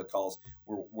April because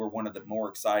we're one of the more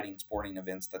exciting sporting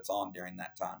events that's on during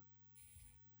that time.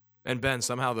 And Ben,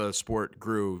 somehow the sport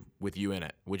grew with you in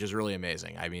it, which is really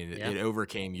amazing. I mean, it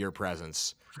overcame your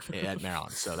presence at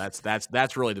Maryland. So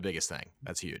that's really the biggest thing.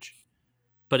 That's huge.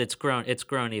 But it's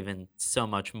grown even so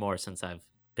much more since I've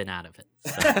been out of it.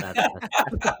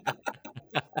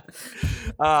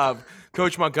 So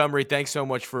Coach Montgomery, thanks so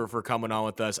much for coming on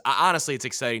with us. Honestly, it's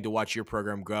exciting to watch your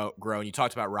program grow. And you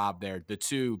talked about Rob there. The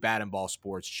 2 bat and ball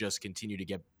sports just continue to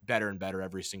get better and better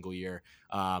every single year.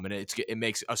 And it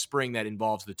makes a spring that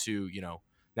involves the 2,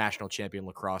 national champion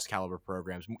lacrosse caliber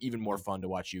programs even more fun to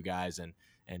watch you guys and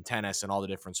tennis and all the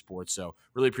different sports. So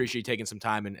really appreciate you taking some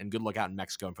time and good luck out in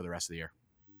Mexico and for the rest of the year.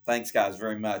 Thanks, guys,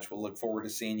 very much. We'll look forward to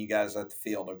seeing you guys at the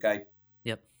field, okay?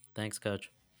 Yep. Thanks,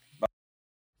 Coach.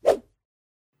 Bye.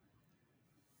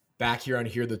 Back here on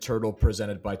Hear the Turtle,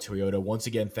 presented by Toyota. Once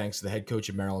again, thanks to the head coach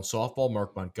of Maryland softball,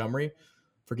 Mark Montgomery,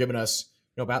 for giving us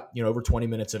about over 20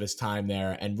 minutes of his time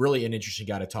there, and really an interesting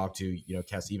guy to talk to,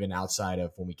 Kes, even outside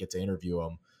of when we get to interview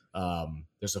him.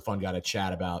 There's a fun guy to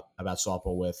chat about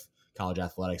softball with, college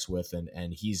athletics with,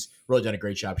 and he's really done a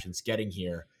great job since getting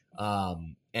here.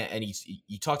 And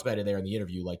he talked about it there in the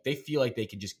interview, like they feel like they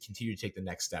can just continue to take the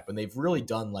next step. And they've really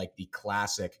done like the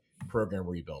classic program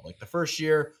rebuild. Like the first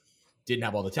year didn't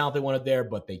have all the talent they wanted there,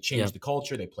 but they changed the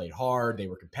culture. They played hard. They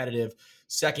were competitive.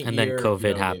 Second year. And then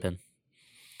COVID happened.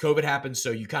 COVID happened.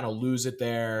 So you kind of lose it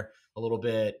there a little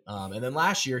bit. And then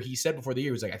last year he said before the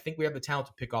year, he was like, I think we have the talent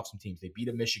to pick off some teams. They beat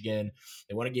a Michigan.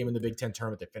 They won a game in the Big Ten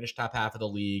tournament. They finished top half of the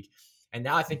league. And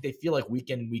now I think they feel like week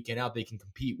in and week out, they can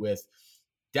compete with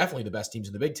definitely the best teams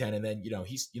in the Big Ten. And then,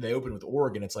 they open with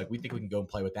Oregon. It's like, we think we can go and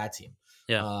play with that team.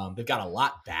 Yeah. They've got a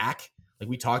lot back. Like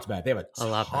we talked about, they have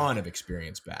a ton of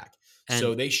experience back. And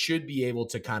so they should be able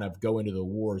to kind of go into the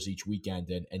wars each weekend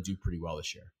and do pretty well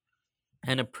this year.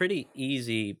 And a pretty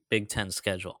easy Big Ten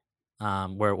schedule.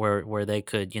 where they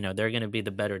could, they're going to be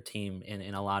the better team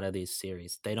in a lot of these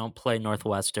series. They don't play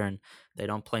Northwestern, they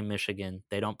don't play Michigan,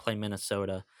 they don't play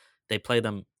Minnesota. They play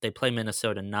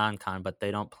Minnesota non-con, but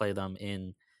they don't play them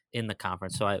in the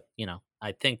conference. So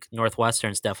I think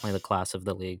Northwestern's definitely the class of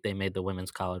the league. They made the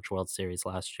Women's College World Series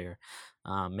last year.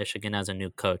 Michigan has a new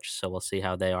coach, so we'll see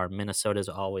how they are. Minnesota's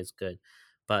always good,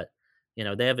 but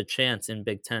they have a chance in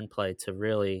Big Ten play to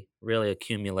really, really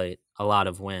accumulate a lot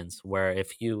of wins. Where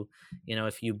if you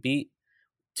beat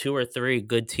 2 or 3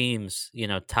 good teams,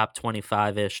 top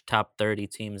 25-ish, top 30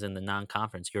 teams in the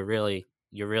non-conference, you're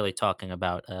really talking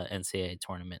about NCAA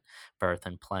tournament berth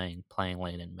and playing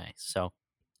late in May. So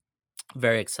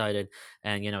very excited.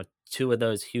 And 2 of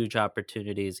those huge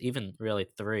opportunities, even really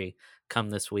 3, come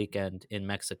this weekend in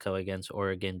Mexico against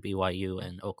Oregon, BYU,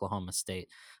 and Oklahoma State,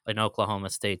 an Oklahoma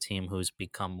State team who's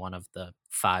become one of the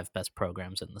 5 best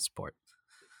programs in the sport.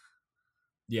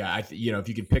 Yeah, if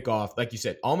you can pick off, like you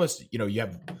said, almost, you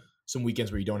have some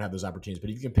weekends where you don't have those opportunities, but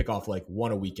if you can pick off like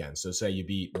one a weekend, so say you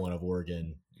beat one of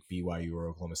Oregon, BYU, or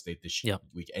Oklahoma State this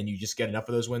week, and you just get enough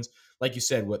of those wins, like you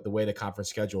said, the way the conference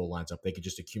schedule lines up, they could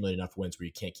just accumulate enough wins where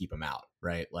you can't keep them out,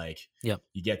 right? Like, you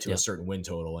get to a certain win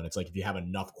total, and it's like if you have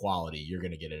enough quality, you're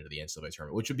going to get into the NCAA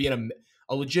tournament, which would be a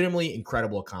legitimately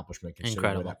incredible accomplishment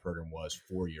considering where that program was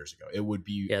 4 years ago. It would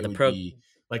be, be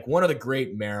like one of the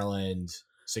great Maryland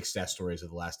success stories of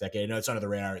the last decade. I know it's under the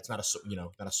radar. It's not not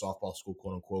a softball school,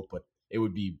 quote unquote, but it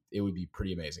would be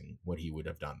pretty amazing what he would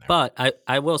have done there. But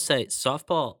I will say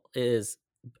softball is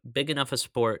big enough a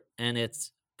sport, and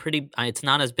it's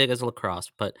not as big as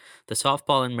lacrosse, but the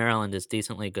softball in Maryland is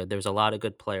decently good. There's a lot of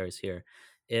good players here.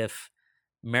 If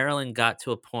Maryland got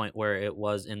to a point where it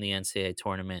was in the NCAA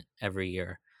tournament every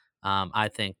year, I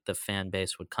think the fan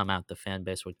base would come out. The fan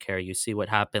base would care. You see what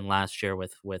happened last year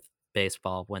with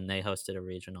baseball when they hosted a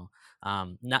regional.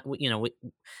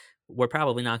 We're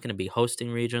probably not going to be hosting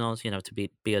regionals, to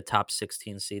be a top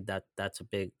 16 seed.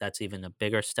 That's even a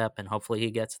bigger step, and hopefully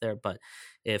he gets there. But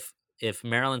if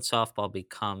Maryland softball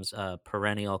becomes a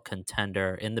perennial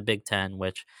contender in the Big Ten,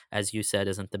 which, as you said,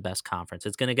 isn't the best conference,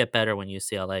 it's going to get better when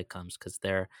UCLA comes because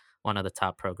they're one of the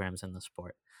top programs in the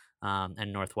sport,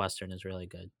 and Northwestern is really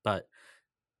good. But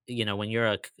when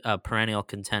you're a perennial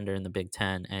contender in the Big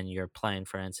Ten and you're playing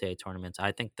for NCAA tournaments,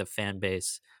 I think the fan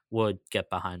base would get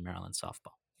behind Maryland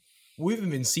softball. We've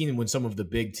even been seeing when some of the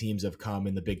big teams have come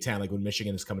in the Big Ten, like when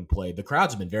Michigan has come and played, the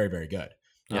crowds have been very, very good.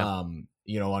 Yeah.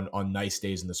 On nice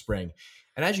days in the spring.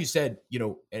 And as you said,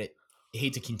 and I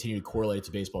hate to continue to correlate it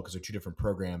to baseball because they're 2 different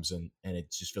programs and it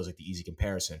just feels like the easy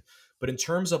comparison. But in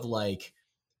terms of like,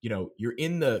 you're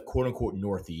in the quote unquote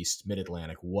Northeast,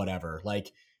 Mid-Atlantic, whatever,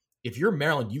 like if you're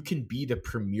Maryland, you can be the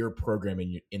premier program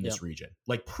in this region,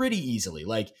 like pretty easily.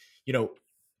 Like,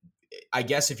 I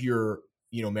guess if you're,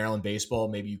 Maryland baseball,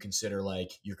 maybe you consider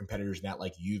like your competitors in that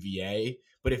like UVA.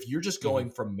 But if you're just going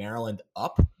from Maryland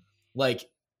up, like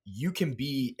you can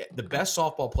be the best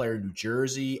softball player in New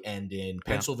Jersey and in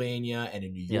Pennsylvania and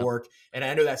in New York. And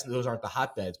I know those aren't the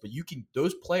hotbeds, but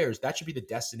those players, that should be the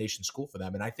destination school for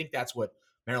them. And I think that's what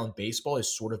Maryland baseball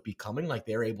is sort of becoming. Like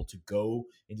they're able to go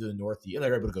into the Northeast.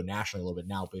 They're able to go nationally a little bit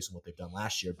now based on what they've done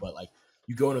last year. But like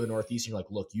you go into the Northeast and you're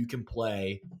like, look, you can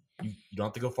play. You don't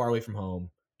have to go far away from home.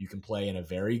 You can play in a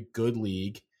very good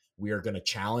league. We are going to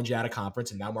challenge out of conference.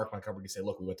 And now Mark Montgomery can say,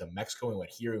 look, we went to Mexico, we went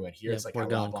here, we went here. It's like we're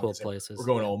going cool places. We're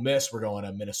going to Ole Miss, we're going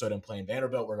to Minnesota and playing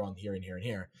Vanderbilt, we're going here and here and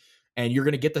here. And you're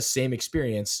going to get the same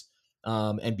experience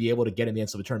and be able to get in the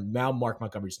NCAA tournament. Now Mark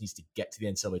Montgomery just needs to get to the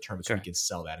NCAA tournament so we can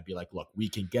sell that and be like, look, we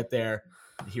can get there.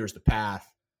 Here's the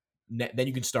path. Then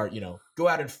you can start, go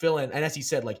out and fill in. And as he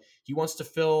said, like he wants to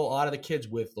fill a lot of the kids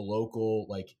with the local,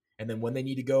 like, and then when they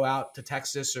need to go out to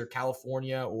Texas or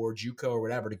California or JUCO or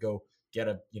whatever to go get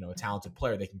a talented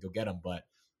player, they can go get them. But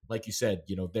like you said,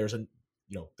 there's the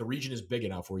region is big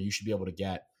enough where you should be able to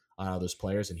get those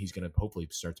players, and he's going to hopefully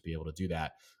start to be able to do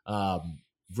that.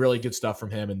 Really good stuff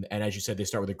from him. And as you said, they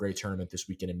start with a great tournament this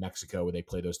weekend in Mexico where they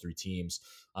play those 3 teams.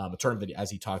 A tournament that, as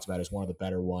he talks about, is one of the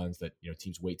better ones that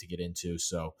teams wait to get into.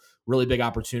 So really big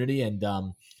opportunity, and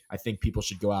I think people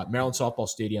should go out. Maryland Softball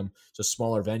Stadium is a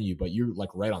smaller venue, but you're like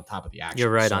right on top of the action. You're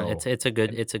right on. It's a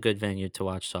good venue to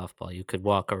watch softball. You could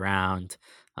walk around.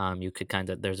 You could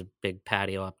there's a big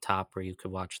patio up top where you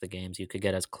could watch the games. You could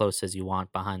get as close as you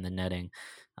want behind the netting,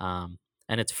 and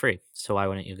it's free. So why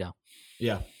wouldn't you go?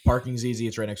 Yeah, parking's easy.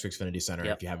 It's right next to Xfinity Center.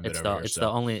 If you haven't been over here,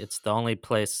 it's the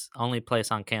only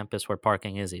place on campus where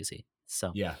parking is easy.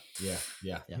 So yeah.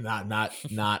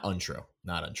 Not untrue.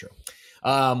 Not untrue.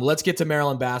 Let's get to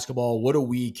Maryland basketball. What a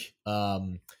week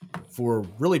for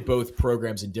really both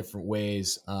programs in different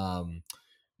ways.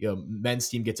 men's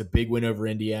team gets a big win over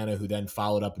Indiana, who then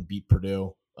followed up and beat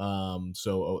Purdue.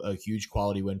 So a huge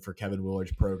quality win for Kevin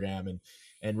Willard's program,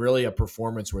 and really a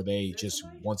performance where they just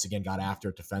once again got after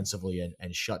it defensively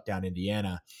and shut down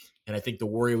Indiana. And I think the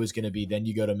worry was going to be then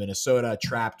you go to Minnesota,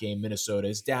 trap game. Minnesota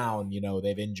is down. They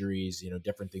have injuries,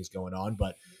 different things going on.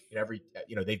 But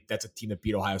that's a team that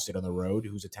beat Ohio State on the road,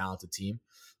 who's a talented team.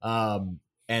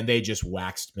 And they just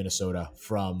waxed Minnesota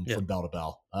from bell to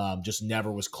bell. Just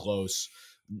never was close,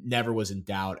 never was in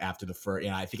doubt after the first.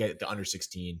 I think at the under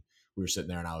 16, we were sitting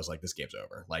there and I was like, this game's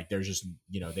over. Like there's just,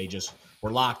 they just were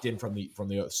locked in from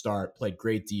the start, played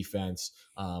great defense,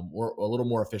 were a little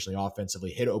more efficiently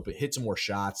offensively, hit some more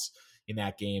shots in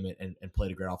that game and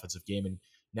played a great offensive game. And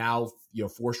now,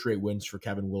 4 straight wins for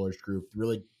Kevin Willard's group,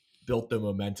 really built the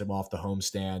momentum off the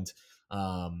homestand.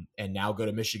 And now go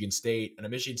to Michigan State, and a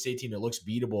Michigan State team that looks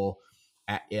beatable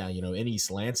in East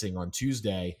Lansing on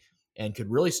Tuesday, and could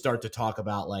really start to talk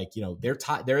about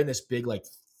they're in this big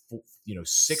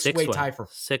six-way tie for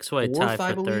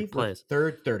third place.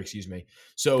 Third, excuse me.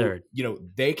 So third.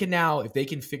 They can now, if they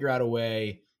can figure out a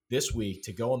way this week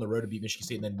to go on the road to beat Michigan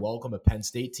State and then welcome a Penn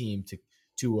State team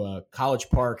to College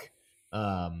Park,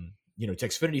 to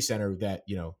Xfinity Center, that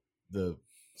the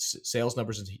sales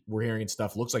numbers we're hearing and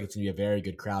stuff looks like it's going to be a very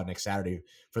good crowd next Saturday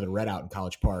for the Red Out in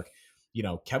College Park.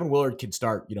 Kevin Willard can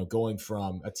start going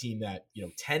from a team that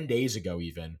 10 days ago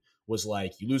even was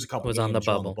like you lose a couple games on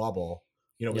the bubble.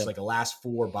 It was like a last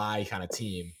 4 bye kind of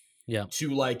team. Yeah. To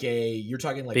you're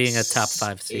talking like being a top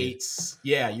 5 seed. 8s.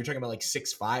 Yeah, you're talking about like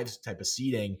 6-5 type of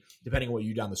seeding, depending on what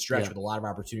you do down the stretch, with a lot of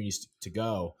opportunities to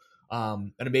go.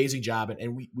 An amazing job,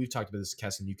 and we've talked about this,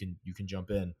 Keston. You can jump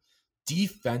in.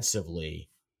 Defensively,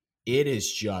 it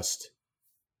is just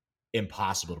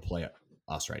impossible to play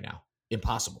us right now.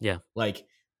 Impossible. Yeah. Like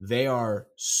they are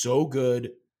so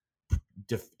good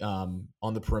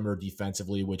on the perimeter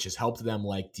defensively, which has helped them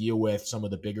deal with some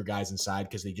of the bigger guys inside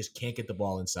because they just can't get the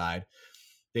ball inside.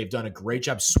 They've done a great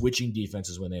job switching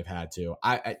defenses when they've had to.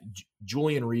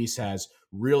 Julian Reese has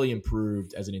really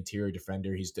improved as an interior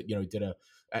defender. He's did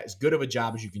as good of a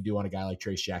job as you can do on a guy like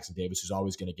Trace Jackson Davis, who's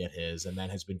always going to get his, and then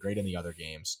has been great in the other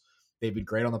games. They've been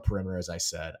great on the perimeter, as I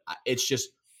said. It's just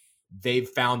they've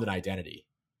found an identity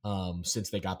since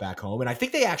they got back home, and I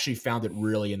think they actually found it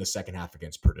really in the second half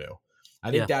against Purdue. I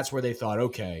think that's where they thought,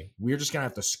 okay, we're just going to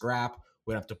have to scrap.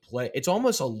 We have to play. It's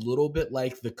almost a little bit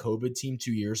like the COVID team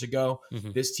 2 years ago.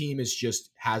 Mm-hmm. This team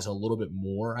has a little bit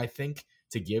more, I think,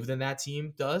 to give than that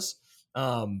team does.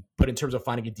 But in terms of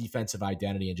finding a defensive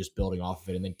identity and just building off of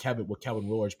it, and then what Kevin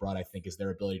Willard's brought, I think, is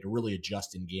their ability to really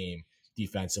adjust in game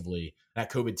defensively.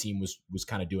 That COVID team was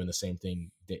kind of doing the same thing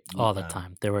all the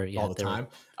time. They were all the time.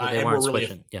 They weren't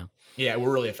switching.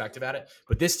 We're really effective at it.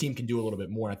 But this team can do a little bit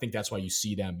more. And I think that's why you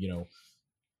see them.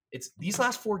 It's these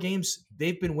last 4 games,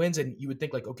 they've been wins, and you would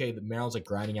think okay, the Maryland's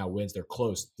grinding out wins. They're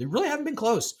close. They really haven't been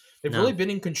close. They've really been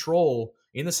in control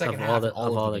in the second half of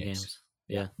all the games.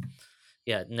 Yeah.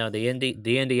 No, the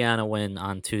Indiana win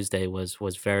on Tuesday was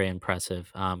very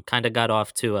impressive. Kind of got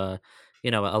off to a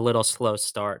little slow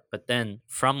start, but then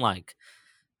from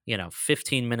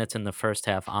 15 minutes in the first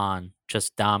half on,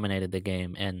 just dominated the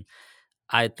game. And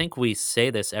I think we say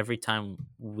this every time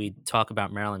we talk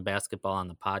about Maryland basketball on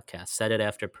the podcast. Said it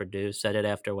after Purdue, said it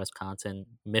after Wisconsin,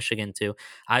 Michigan too.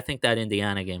 I think that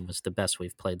Indiana game was the best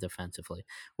we've played defensively.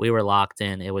 We were locked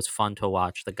in. It was fun to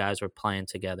watch. The guys were playing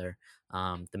together.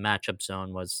 The matchup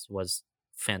zone was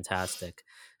fantastic.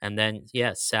 And then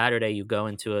Saturday you go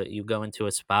into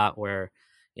a spot where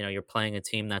you're playing a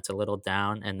team that's a little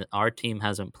down, and our team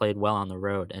hasn't played well on the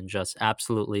road and just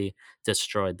absolutely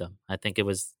destroyed them. I think it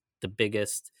was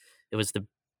the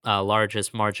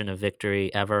largest margin of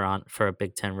victory ever for a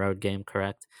Big Ten road game,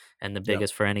 correct? And the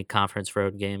biggest for any conference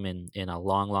road game in a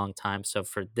long, long time. So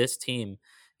for this team,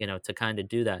 to kind of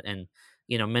do that, and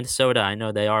Minnesota, I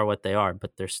know they are what they are,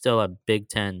 but they're still a Big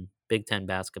Ten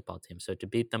basketball team. So to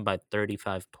beat them by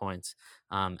 35 points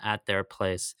at their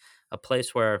place, a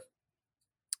place where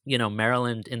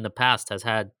Maryland in the past has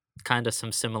had kind of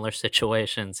some similar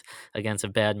situations against a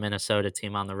bad Minnesota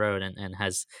team on the road, and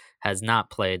has not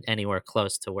played anywhere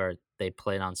close to where they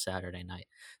played on Saturday night.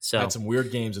 So had some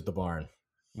weird games at the barn.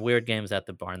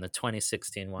 The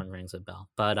 2016 one rings a bell.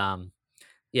 But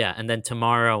and then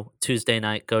tomorrow, Tuesday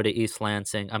night, go to East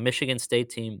Lansing, a Michigan State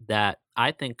team that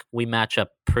I think we match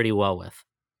up pretty well with.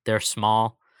 They're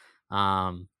small.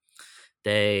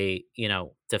 They,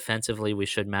 defensively, we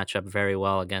should match up very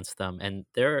well against them. And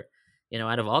they're,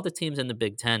 out of all the teams in the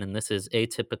Big Ten, and this is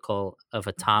atypical of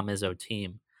a Tom Izzo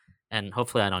team, and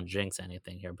hopefully I don't jinx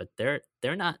anything here, but they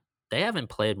haven't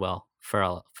played well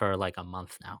for like a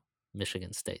month now.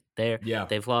 Michigan State. Yeah.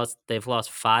 They've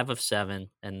lost 5 of 7,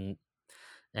 and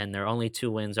their only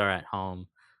 2 wins are at home.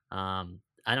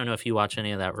 I don't know if you watched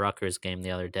any of that Rutgers game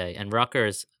the other day. And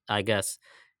Rutgers, I guess,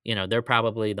 they're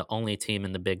probably the only team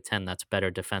in the Big Ten that's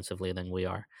better defensively than we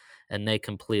are, and they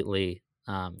completely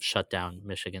shut down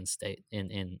Michigan State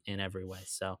in every way.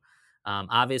 So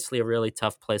obviously a really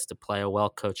tough place to play, a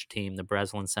well-coached team. The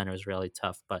Breslin Center is really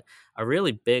tough, but a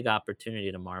really big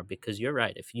opportunity tomorrow, because you're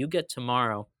right. If you get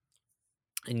tomorrow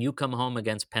and you come home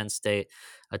against Penn State,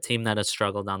 a team that has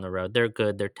struggled on the road, they're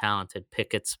good, they're talented.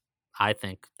 Pickett's, I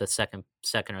think, the second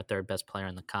or third best player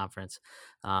in the conference.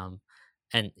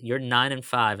 And you're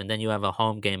 9-5, and then you have a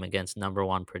home game against number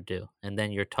 1 Purdue, and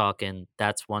then you're talking,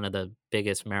 that's one of the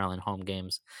biggest Maryland home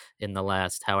games in the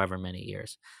last however many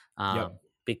years, Yep.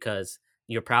 because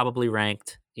you're probably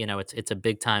ranked. It's a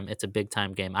big time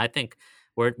game. I think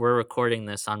we're recording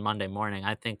this on Monday morning.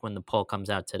 I think when the poll comes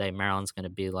out today, Maryland's going to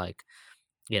be like,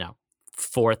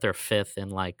 4th or 5th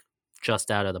and like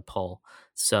just out of the poll.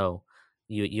 So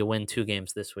you win 2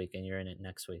 games this week and you're in it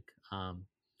next week.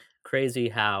 Crazy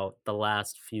how the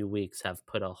last few weeks have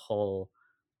put a whole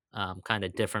kind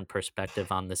of different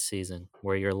perspective on this season,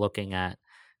 where you're looking at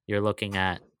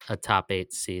a top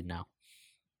 8 seed now.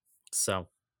 So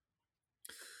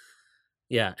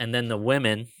yeah, and then the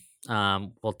women,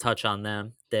 we'll touch on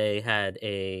them. They had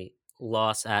a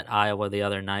loss at Iowa the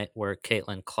other night where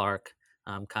Caitlin Clark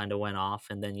kind of went off,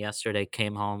 and then yesterday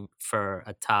came home for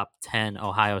a top 10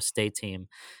 Ohio State team.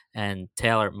 And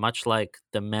Taylor, much like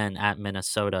the men at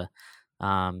Minnesota,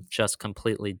 just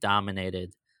completely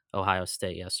dominated Ohio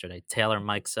State yesterday. Taylor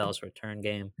Mikesell's return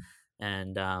game,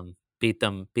 and beat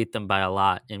them by a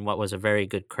lot in what was a very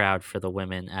good crowd for the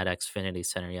women at Xfinity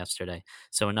Center yesterday.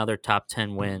 So another top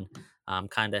 10 win,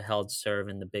 kind of held serve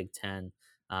in the Big Ten,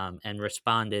 and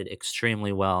responded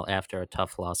extremely well after a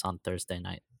tough loss on Thursday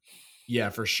night. Yeah,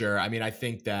 for sure. I mean, I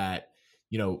think that,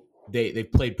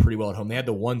 they've played pretty well at home. They had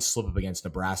the one slip up against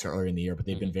Nebraska earlier in the year, but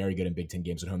they've been very good in Big Ten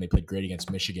games at home. They played great against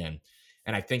Michigan.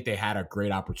 And I think they had a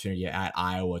great opportunity at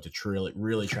Iowa to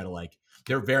really try to,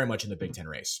 they're very much in the Big Ten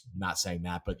race. I'm not saying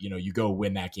that, but, you go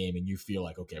win that game and you feel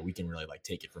like, okay, we can really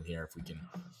take it from here if we can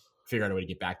figure out a way to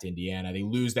get back to Indiana. They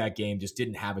lose that game, just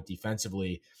didn't have it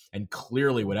defensively. And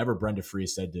clearly whatever Brenda Free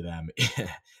said to them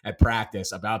at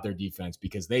practice about their defense,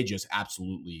 because they just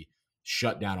absolutely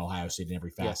shut down Ohio State in every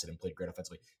facet and played great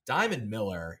offensively. Diamond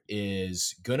Miller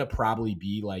is going to probably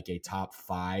be like a top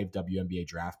 5 WNBA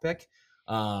draft pick.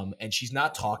 And she's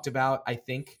not talked about, I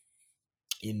think,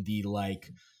 in the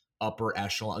upper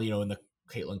echelon, in the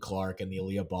Caitlin Clark and the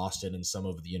Aaliyah Boston and some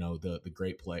of the, the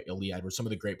great play, Aaliyah Edwards, some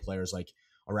of the great players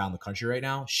around the country right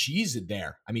now. She's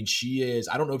there. I mean, she is,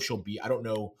 I don't know if she'll be, I don't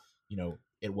know,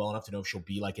 it well enough to know if she'll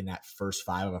be in that first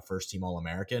 5 of a first team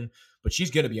All-American, but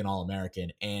she's going to be an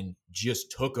All-American and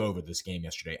just took over this game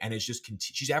yesterday. And it's just,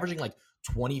 she's averaging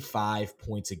 25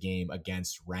 points a game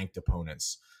against ranked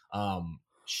opponents.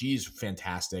 She's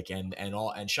fantastic. And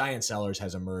Cheyenne Sellers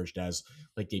has emerged as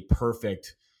a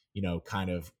perfect, kind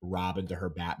of Robin to her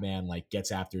Batman,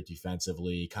 gets after it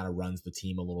defensively, kind of runs the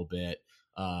team a little bit.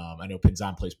 I know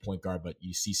Pinzan plays point guard, but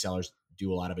you see Sellers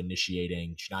do a lot of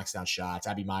initiating. She knocks down shots.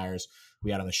 Abby Myers,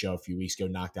 we had on the show a few weeks ago,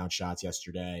 knocked down shots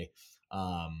yesterday.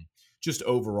 Just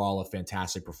overall a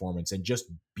fantastic performance, and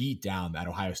just beat down that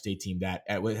Ohio State team that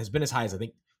has been as high as I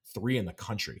think 3 in the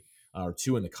country, or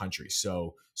 2 in the country.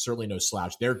 So certainly no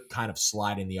slouch. They're kind of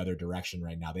sliding the other direction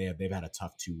right now. They've had a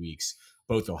tough 2 weeks.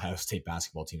 Both Ohio State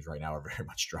basketball teams right now are very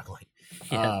much struggling.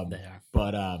 Yeah, they are.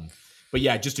 But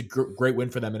yeah, just a great win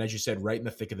for them. And as you said, right in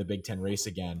the thick of the Big Ten race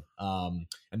again. And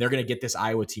they're going to get this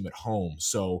Iowa team at home.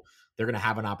 So they're going to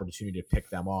have an opportunity to pick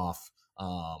them off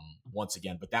once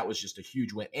again. But that was just a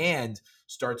huge win, and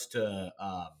starts to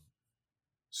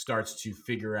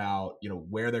figure out,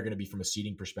 where they're going to be from a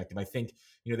seeding perspective. I think,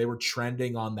 they were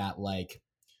trending on that,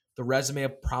 the resume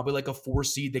of probably a 4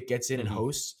 seed that gets in and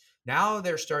hosts. Now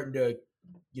they're starting to,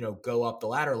 go up the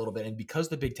ladder a little bit. And because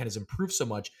the Big Ten has improved so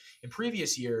much in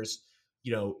previous years,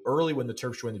 early when the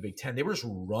Terps joined the Big Ten, they were just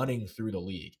running through the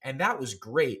league. And that was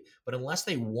great. But unless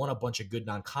they won a bunch of good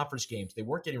non-conference games, they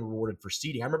weren't getting rewarded for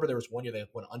seeding. I remember there was one year they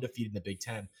went undefeated in the Big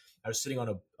Ten. I was sitting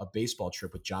on a baseball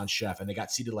trip with John Sheff, and they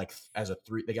got seeded as a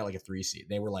 3. They got a 3 seed.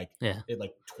 They were they had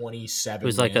 27. It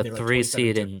was a 3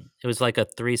 seed it was like a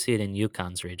 3 seed in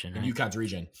UConn's region. Right? In UConn's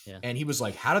region. Yeah. And he was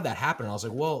like, how did that happen? And I was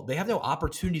like, well, they have no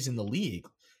opportunities in the league.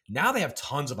 Now they have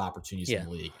tons of opportunities in the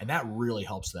league, and that really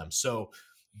helps them. So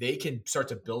they can start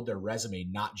to build their resume,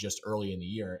 not just early in the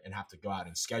year and have to go out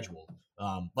and schedule.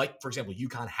 For example,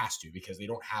 UConn has to, because they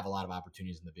don't have a lot of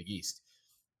opportunities in the Big East.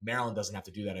 Maryland doesn't have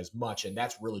to do that as much, and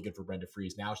that's really good for Brenda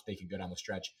Frese. Now they can go down the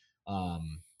stretch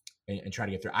and and try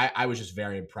to get through. I was just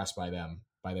very impressed by them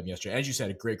yesterday. As you said,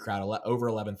 a great crowd, over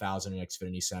 11,000 in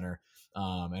Xfinity Center,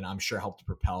 and I'm sure helped to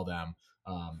propel them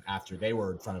after they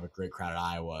were in front of a great crowd at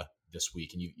Iowa this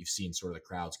week. And you've seen sort of the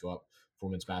crowds go up for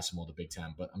women's basketball in the Big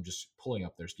Ten. But I'm just pulling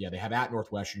up theirs. Yeah, they have at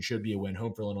Northwestern, should be a win.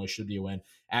 Home for Illinois should be a win.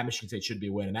 At Michigan State should be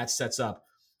a win. And that sets up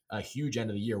a huge end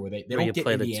of the year where they don't get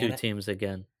play Indiana. the two teams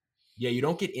again. Yeah, you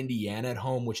don't get Indiana at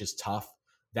home, which is tough.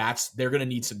 They're gonna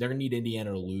need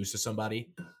Indiana to lose to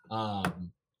somebody.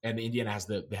 And Indiana has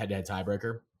the head-to-head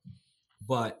tiebreaker,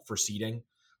 but for seeding.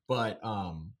 But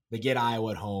they get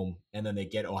Iowa at home, and then they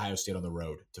get Ohio State on the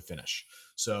road to finish.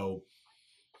 So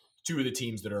two of the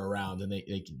teams that are around, and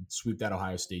they can sweep that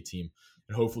Ohio State team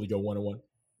and hopefully go 1-1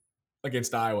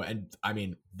 against Iowa. And I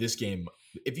mean, this game,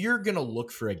 if you're gonna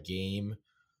look for a game,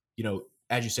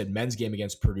 as you said, men's game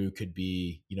against Purdue could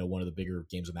be, one of the bigger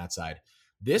games on that side.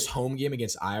 This home game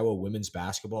against Iowa women's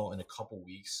basketball in a couple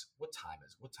weeks. What time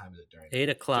is it during?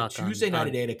 8:00 Tuesday night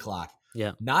at 8:00.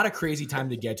 Yeah, not a crazy time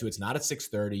to get to. It's not at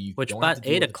 6:30. Which by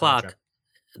 8:00,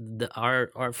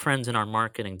 our friends in our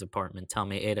marketing department tell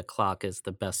me 8:00 is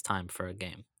the best time for a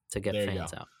game to get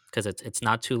fans out, because it's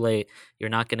not too late. You're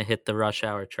not going to hit the rush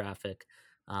hour traffic,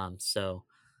 so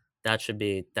that should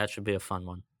be a fun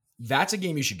one. That's a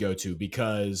game you should go to,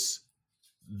 because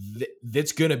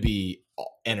that's going to be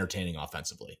entertaining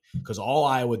offensively, because all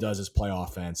Iowa does is play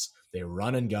offense. They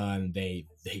run and gun. They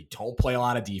don't play a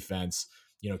lot of defense.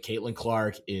 Caitlin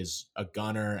Clark is a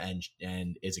gunner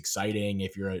and is exciting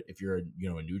if you're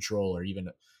a neutral, or even,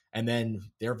 and then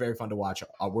they're very fun to watch.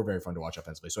 We're very fun to watch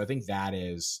offensively. So I think that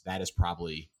is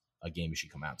probably a game you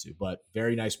should come out to. But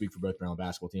very nice week for both Maryland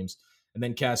basketball teams. And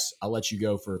then, Kess, I'll let you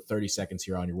go for 30 seconds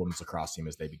here on your women's lacrosse team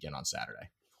as they begin on Saturday.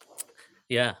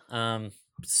 Yeah.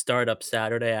 Start up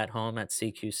Saturday at home at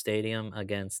CQ Stadium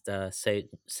against St.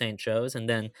 Joe's, and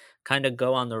then kind of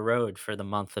go on the road for the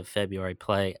month of February.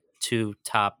 Play two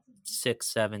top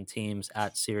 6-7 teams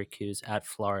at Syracuse, at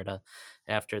Florida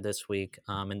after this week,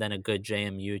 and then a good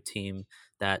JMU team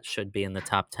that should be in the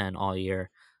top 10 all year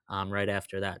right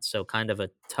after that. So kind of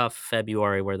a tough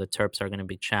February where the Terps are going to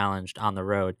be challenged on the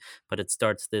road, but it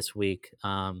starts this week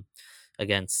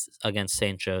against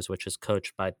St. Joe's, which is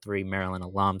coached by 3 Maryland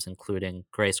alums, including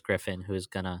Grace Griffin, who's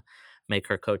going to make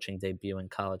her coaching debut in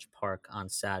College Park on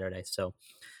Saturday. So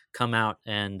come out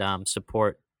and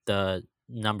support the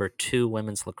number 2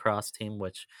 women's lacrosse team,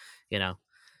 which,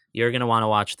 you're going to want to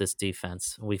watch this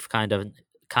defense. We've kind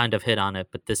of hit on it,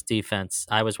 but this defense,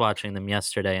 I was watching them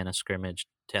yesterday in a scrimmage,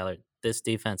 Taylor. This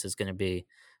defense is going to be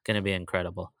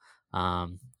incredible.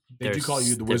 They do call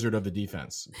you the wizard of the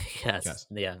defense. Yes.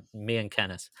 Yeah. Me and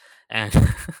Kenneth. And,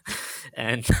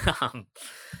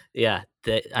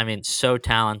 so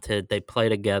talented. They play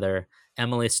together.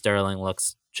 Emily Sterling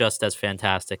looks just as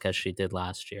fantastic as she did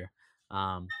last year.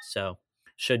 So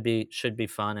should be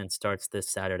fun, and starts this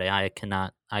Saturday. I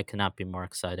cannot be more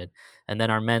excited. And then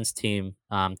our men's team,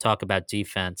 talk about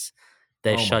defense.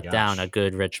 They shut down a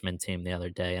good Richmond team the other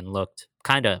day and looked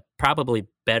kind of probably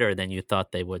better than you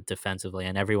thought they would defensively.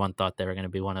 And everyone thought they were going to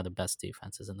be one of the best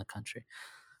defenses in the country.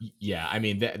 Yeah, I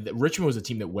mean, Richmond was a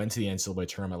team that went to the NCAA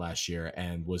tournament last year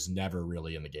and was never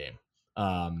really in the game.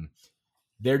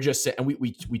 They're just, and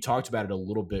we talked about it a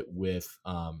little bit with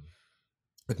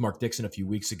Mark Dixon a few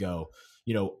weeks ago.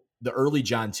 The early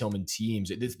John Tillman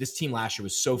teams, this team last year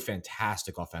was so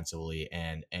fantastic offensively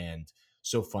and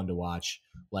so fun to watch.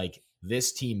 Like,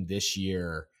 this team this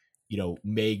year,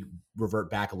 may revert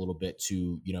back a little bit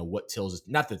to, what Tills is.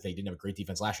 Not that they didn't have a great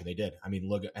defense last year. They did. I mean,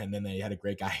 look, and then they had a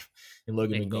great guy in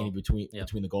Logan McNaney between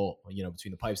the goal,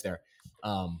 between the pipes there.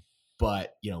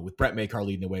 But, with Brett Makar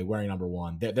leading the way, wearing number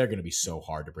 1, they're going to be so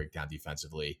hard to break down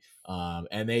defensively.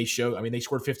 And they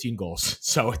scored 15 goals.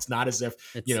 So it's not as if,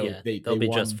 they'll be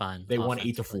won, just fine. They won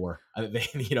 8-4.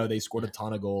 They scored a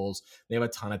ton of goals. They have a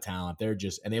ton of talent.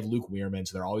 And they have Luke Weirman,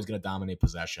 so they're always going to dominate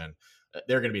possession.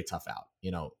 They're going to be a tough out,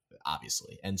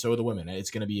 obviously. And so are the women.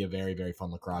 It's going to be a very, very fun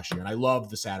lacrosse year. And I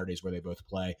love the Saturdays where they both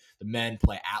play. The men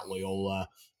play at Loyola,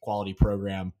 quality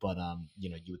program. But,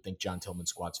 you would think John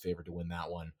Tillman's squad's favored to win that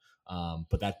one.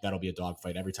 But that'll be a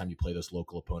dogfight. Every time you play those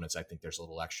local opponents, I think there's a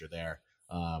little extra there.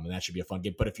 And that should be a fun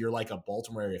game. But if you're like a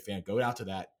Baltimore area fan, go out to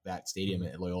that stadium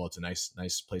at Loyola. It's a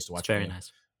nice place to watch. It's very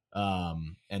nice.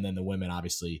 And then the women,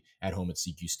 obviously, at home at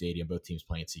CQ Stadium. Both teams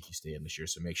playing at CQ Stadium this year,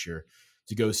 so make sure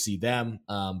to go see them.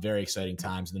 Very exciting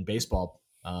times. And then baseball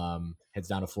heads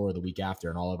down to Florida the week after,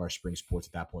 and all of our spring sports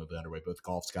at that point will be underway. Both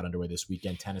golf's got underway this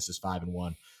weekend. Tennis is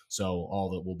 5-1, so all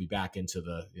that will be back into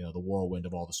the the whirlwind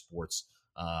of all the sports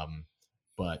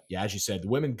But yeah, as you said, the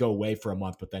women go away for a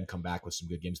month, but then come back with some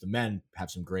good games. The men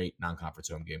have some great non-conference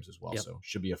home games as well. Yep. So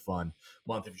should be a fun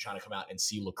month if you're trying to come out and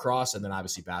see lacrosse. And then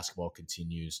obviously basketball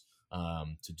continues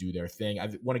to do their thing. I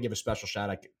want to give a special shout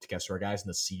out to our guys in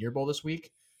the Senior Bowl this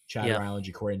week. Chad Ryland,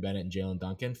 Jacorian Bennett, and Jalen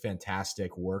Duncan.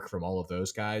 Fantastic work from all of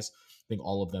those guys. I think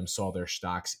all of them saw their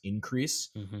stocks increase,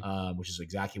 which is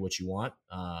exactly what you want.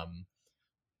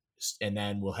 And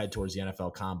then we'll head towards the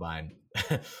NFL Combine.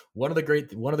 One of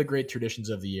the great traditions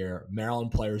of the year.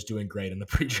 Maryland players doing great in the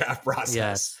pre-draft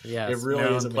process. Yes, it really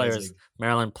Maryland is amazing.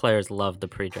 Maryland players love the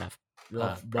pre-draft.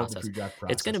 Love the pre-draft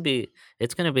process.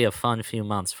 It's gonna be a fun few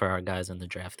months for our guys in the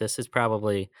draft. This is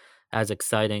probably as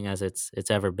exciting as it's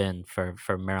ever been for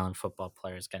Maryland football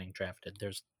players getting drafted.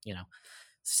 There's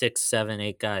 6, 7,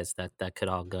 8 guys that could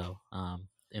all go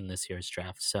in this year's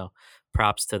draft. So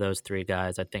props to those 3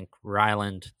 guys. I think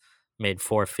Ryland made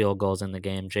 4 field goals in the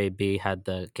game. JB had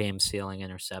the game-sealing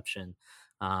interception,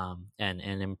 and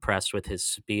impressed with his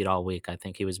speed all week. I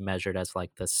think he was measured as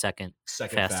like the second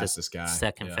fastest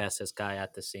guy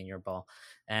at the Senior Bowl,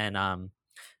 and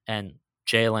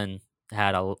Jalen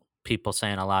had people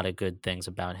saying a lot of good things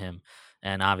about him,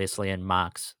 and obviously in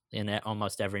mocks, in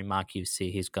almost every mock you see,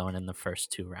 he's going in the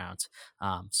first 2 rounds.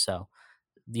 So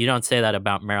you don't say that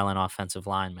about Maryland offensive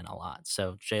linemen a lot.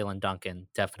 So Jalen Duncan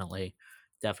definitely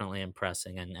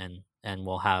impressing, and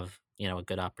will have a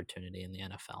good opportunity in the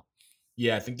NFL.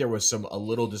 Yeah, I think there was a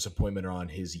little disappointment on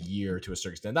his year to a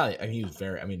certain extent. He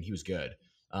was good,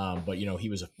 but he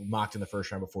was mocked in the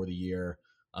first round before the year,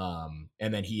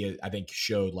 and then he I think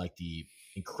showed like the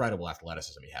incredible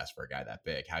athleticism he has for a guy that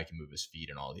big, how he can move his feet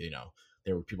and all.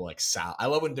 There were people like Sal. I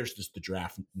love when there's just the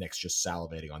draft next just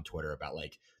salivating on Twitter about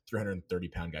like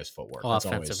 330-pound guys' footwork.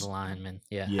 Offensive linemen,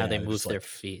 how they move their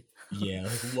feet. Yeah,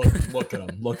 look at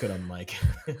them, like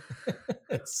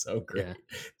it's so great. Yeah.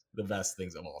 The best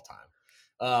things of all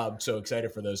time. So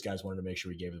excited for those guys. Wanted to make sure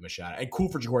we gave them a shout out. And cool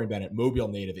for Jacorian Bennett, Mobile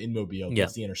native in Mobile,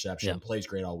 gets the interception, plays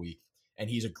great all week, and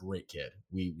he's a great kid.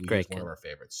 He's one of our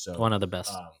favorites. So one of the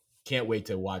best. Can't wait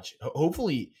to watch.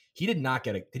 Hopefully, he did not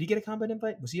get did he get a combine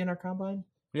invite? Was he in our combine?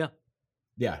 Yeah.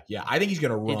 I think he's going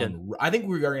to run. I think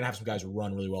we're going to have some guys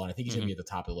run really well, and I think he's going to be at the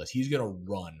top of the list. He's going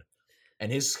to run,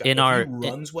 and if he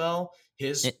runs well,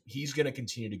 he's going to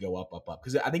continue to go up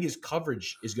because I think his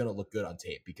coverage is going to look good on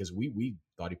tape because we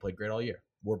thought he played great all year.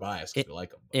 We're biased because we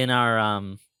like him. But. In our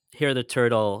Hear the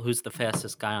Turtle, who's the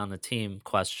fastest guy on the team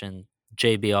question,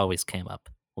 JB always came up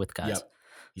with guys. Yep.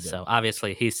 So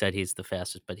obviously he said he's the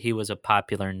fastest, but he was a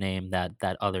popular name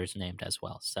that others named as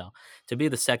well. So to be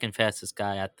the second fastest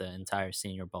guy at the entire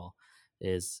Senior Bowl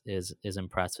is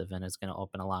impressive, and it's going to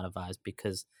open a lot of eyes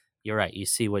because you're right. You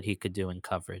see what he could do in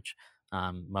coverage.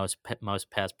 Most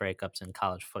pass breakups in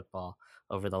college football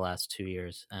over the last 2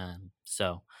 years. And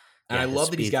I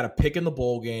love that he's got a pick in the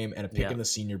bowl game and a pick in the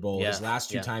Senior Bowl. Yeah. His last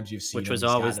 2 times you've seen which was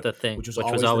always the thing. Which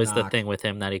was always the thing with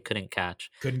him that he couldn't catch.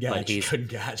 Couldn't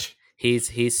catch.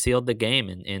 He's sealed the game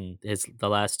in the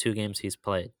last 2 games he's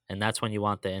played, and that's when you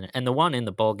want and the one in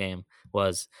the bowl game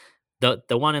was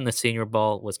the one in the Senior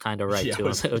Bowl was kind of right too. It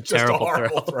was a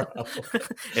terrible throw.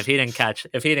 if he didn't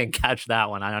catch that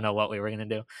one, I don't know what we were gonna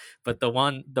do. But the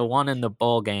one in the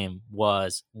bowl game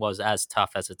was as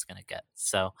tough as it's gonna get.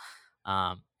 So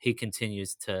he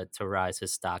continues to rise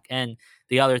his stock. And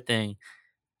the other thing,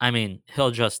 I mean,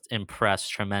 he'll just impress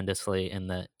tremendously in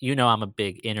the. I'm a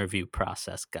big interview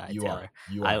process guy. You Taylor.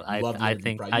 are. I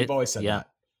think you've always said that.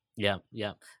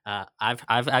 Yeah.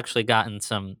 I've actually gotten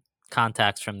some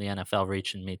contacts from the NFL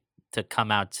reaching me to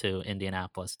come out to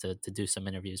Indianapolis to do some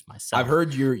interviews myself. I've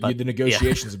heard the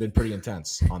negotiations have been pretty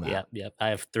intense on that. Yep. I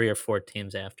have 3 or 4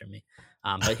 teams after me,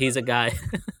 but he's a guy.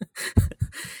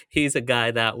 He's a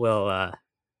guy that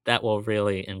will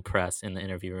really impress in the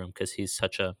interview room because he's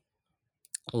such a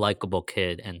likable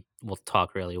kid and will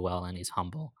talk really well, and he's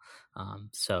humble.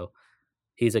 So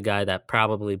he's a guy that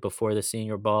probably before the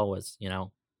Senior Bowl was,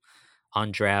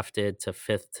 undrafted to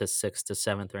 5th to 6th to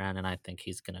 7th round, and I think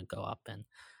he's going to go up and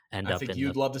end up. I think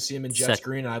you'd love to see him in Jets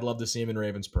green, and I'd love to see him in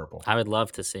Ravens purple. I would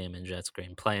love to see him in Jets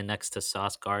green, playing next to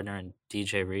Sauce Gardner and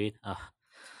DJ Reed.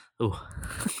 Ooh,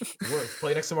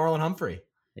 play next to Marlon Humphrey.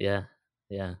 Yeah.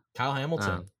 Kyle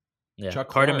Hamilton. Chuck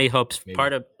Clark, Part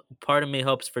of me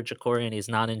hopes for Jacorian he's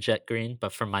not in jet green,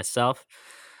 but for myself,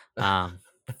 I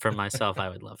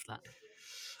would love that.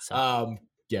 So,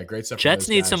 great stuff. Jets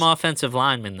need some offensive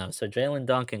linemen though, so Jalen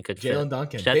Duncan could.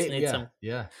 Jets need some.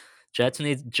 Yeah. Jets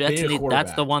need.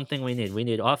 That's the one thing we need. We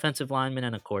need offensive linemen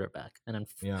and a quarterback. And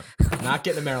then, not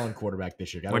getting a Maryland quarterback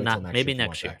this year. We're not. Maybe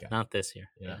next year. Not this year.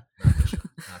 Yeah.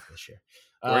 Not this year.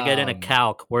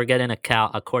 We're getting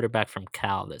a quarterback from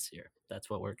Cal this year. That's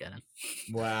what we're getting.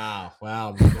 Wow.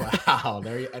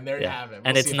 There you have it.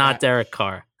 And it's not Derek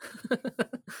Carr.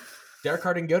 Derek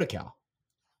Carr didn't go to Cal.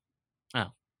 Oh,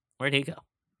 where'd he go?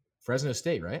 Fresno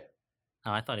State, right?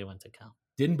 Oh, I thought he went to Cal.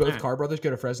 Didn't both Carr brothers go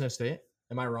to Fresno State?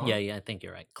 Am I wrong? Yeah, I think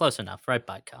you're right. Close enough. Right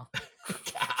by Cal.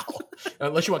 Cal.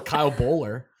 Unless you want Kyle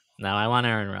Bowler. No, I want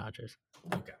Aaron Rodgers.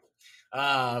 Okay.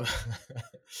 The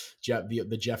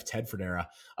Jeff Tedford era.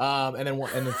 And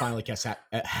then finally, Cass,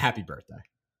 happy birthday.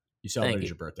 You celebrated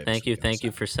your birthday. Thank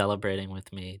you for celebrating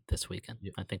with me this weekend.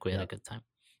 Yeah. I think we had a good time.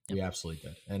 Yep. We absolutely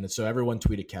did. And so everyone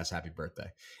tweeted Cass happy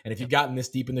birthday. And if you've gotten this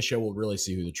deep in the show, we'll really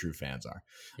see who the true fans are.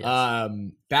 Yes.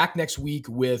 Back next week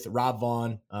with Rob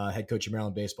Vaughn, head coach of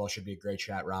Maryland baseball. Should be a great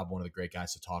chat. Rob, one of the great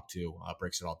guys to talk to,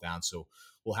 breaks it all down. So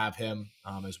we'll have him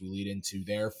as we lead into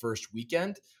their first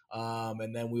weekend.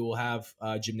 And then we will have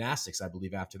gymnastics, I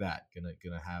believe, after that.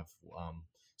 Gonna have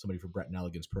somebody from Brett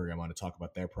Nelligan's program on to talk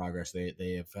about their progress.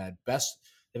 They have had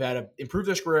to improve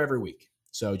their score every week.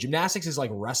 So gymnastics is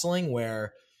like wrestling,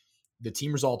 where the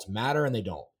team results matter and they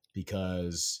don't,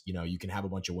 because you can have a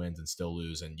bunch of wins and still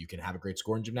lose, and you can have a great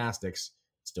score in gymnastics,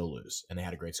 still lose. And they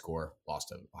had a great score, lost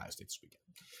to Ohio State this weekend.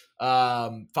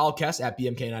 Follow Kess at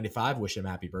BMK95. Wish him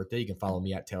happy birthday. You can follow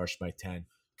me at Taylor Schmite 10.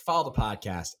 Follow the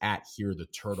podcast at Hear the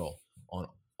Turtle on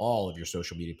all of your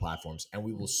social media platforms. And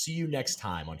we will see you next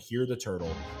time on Hear the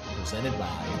Turtle, presented by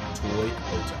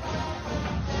Toyota.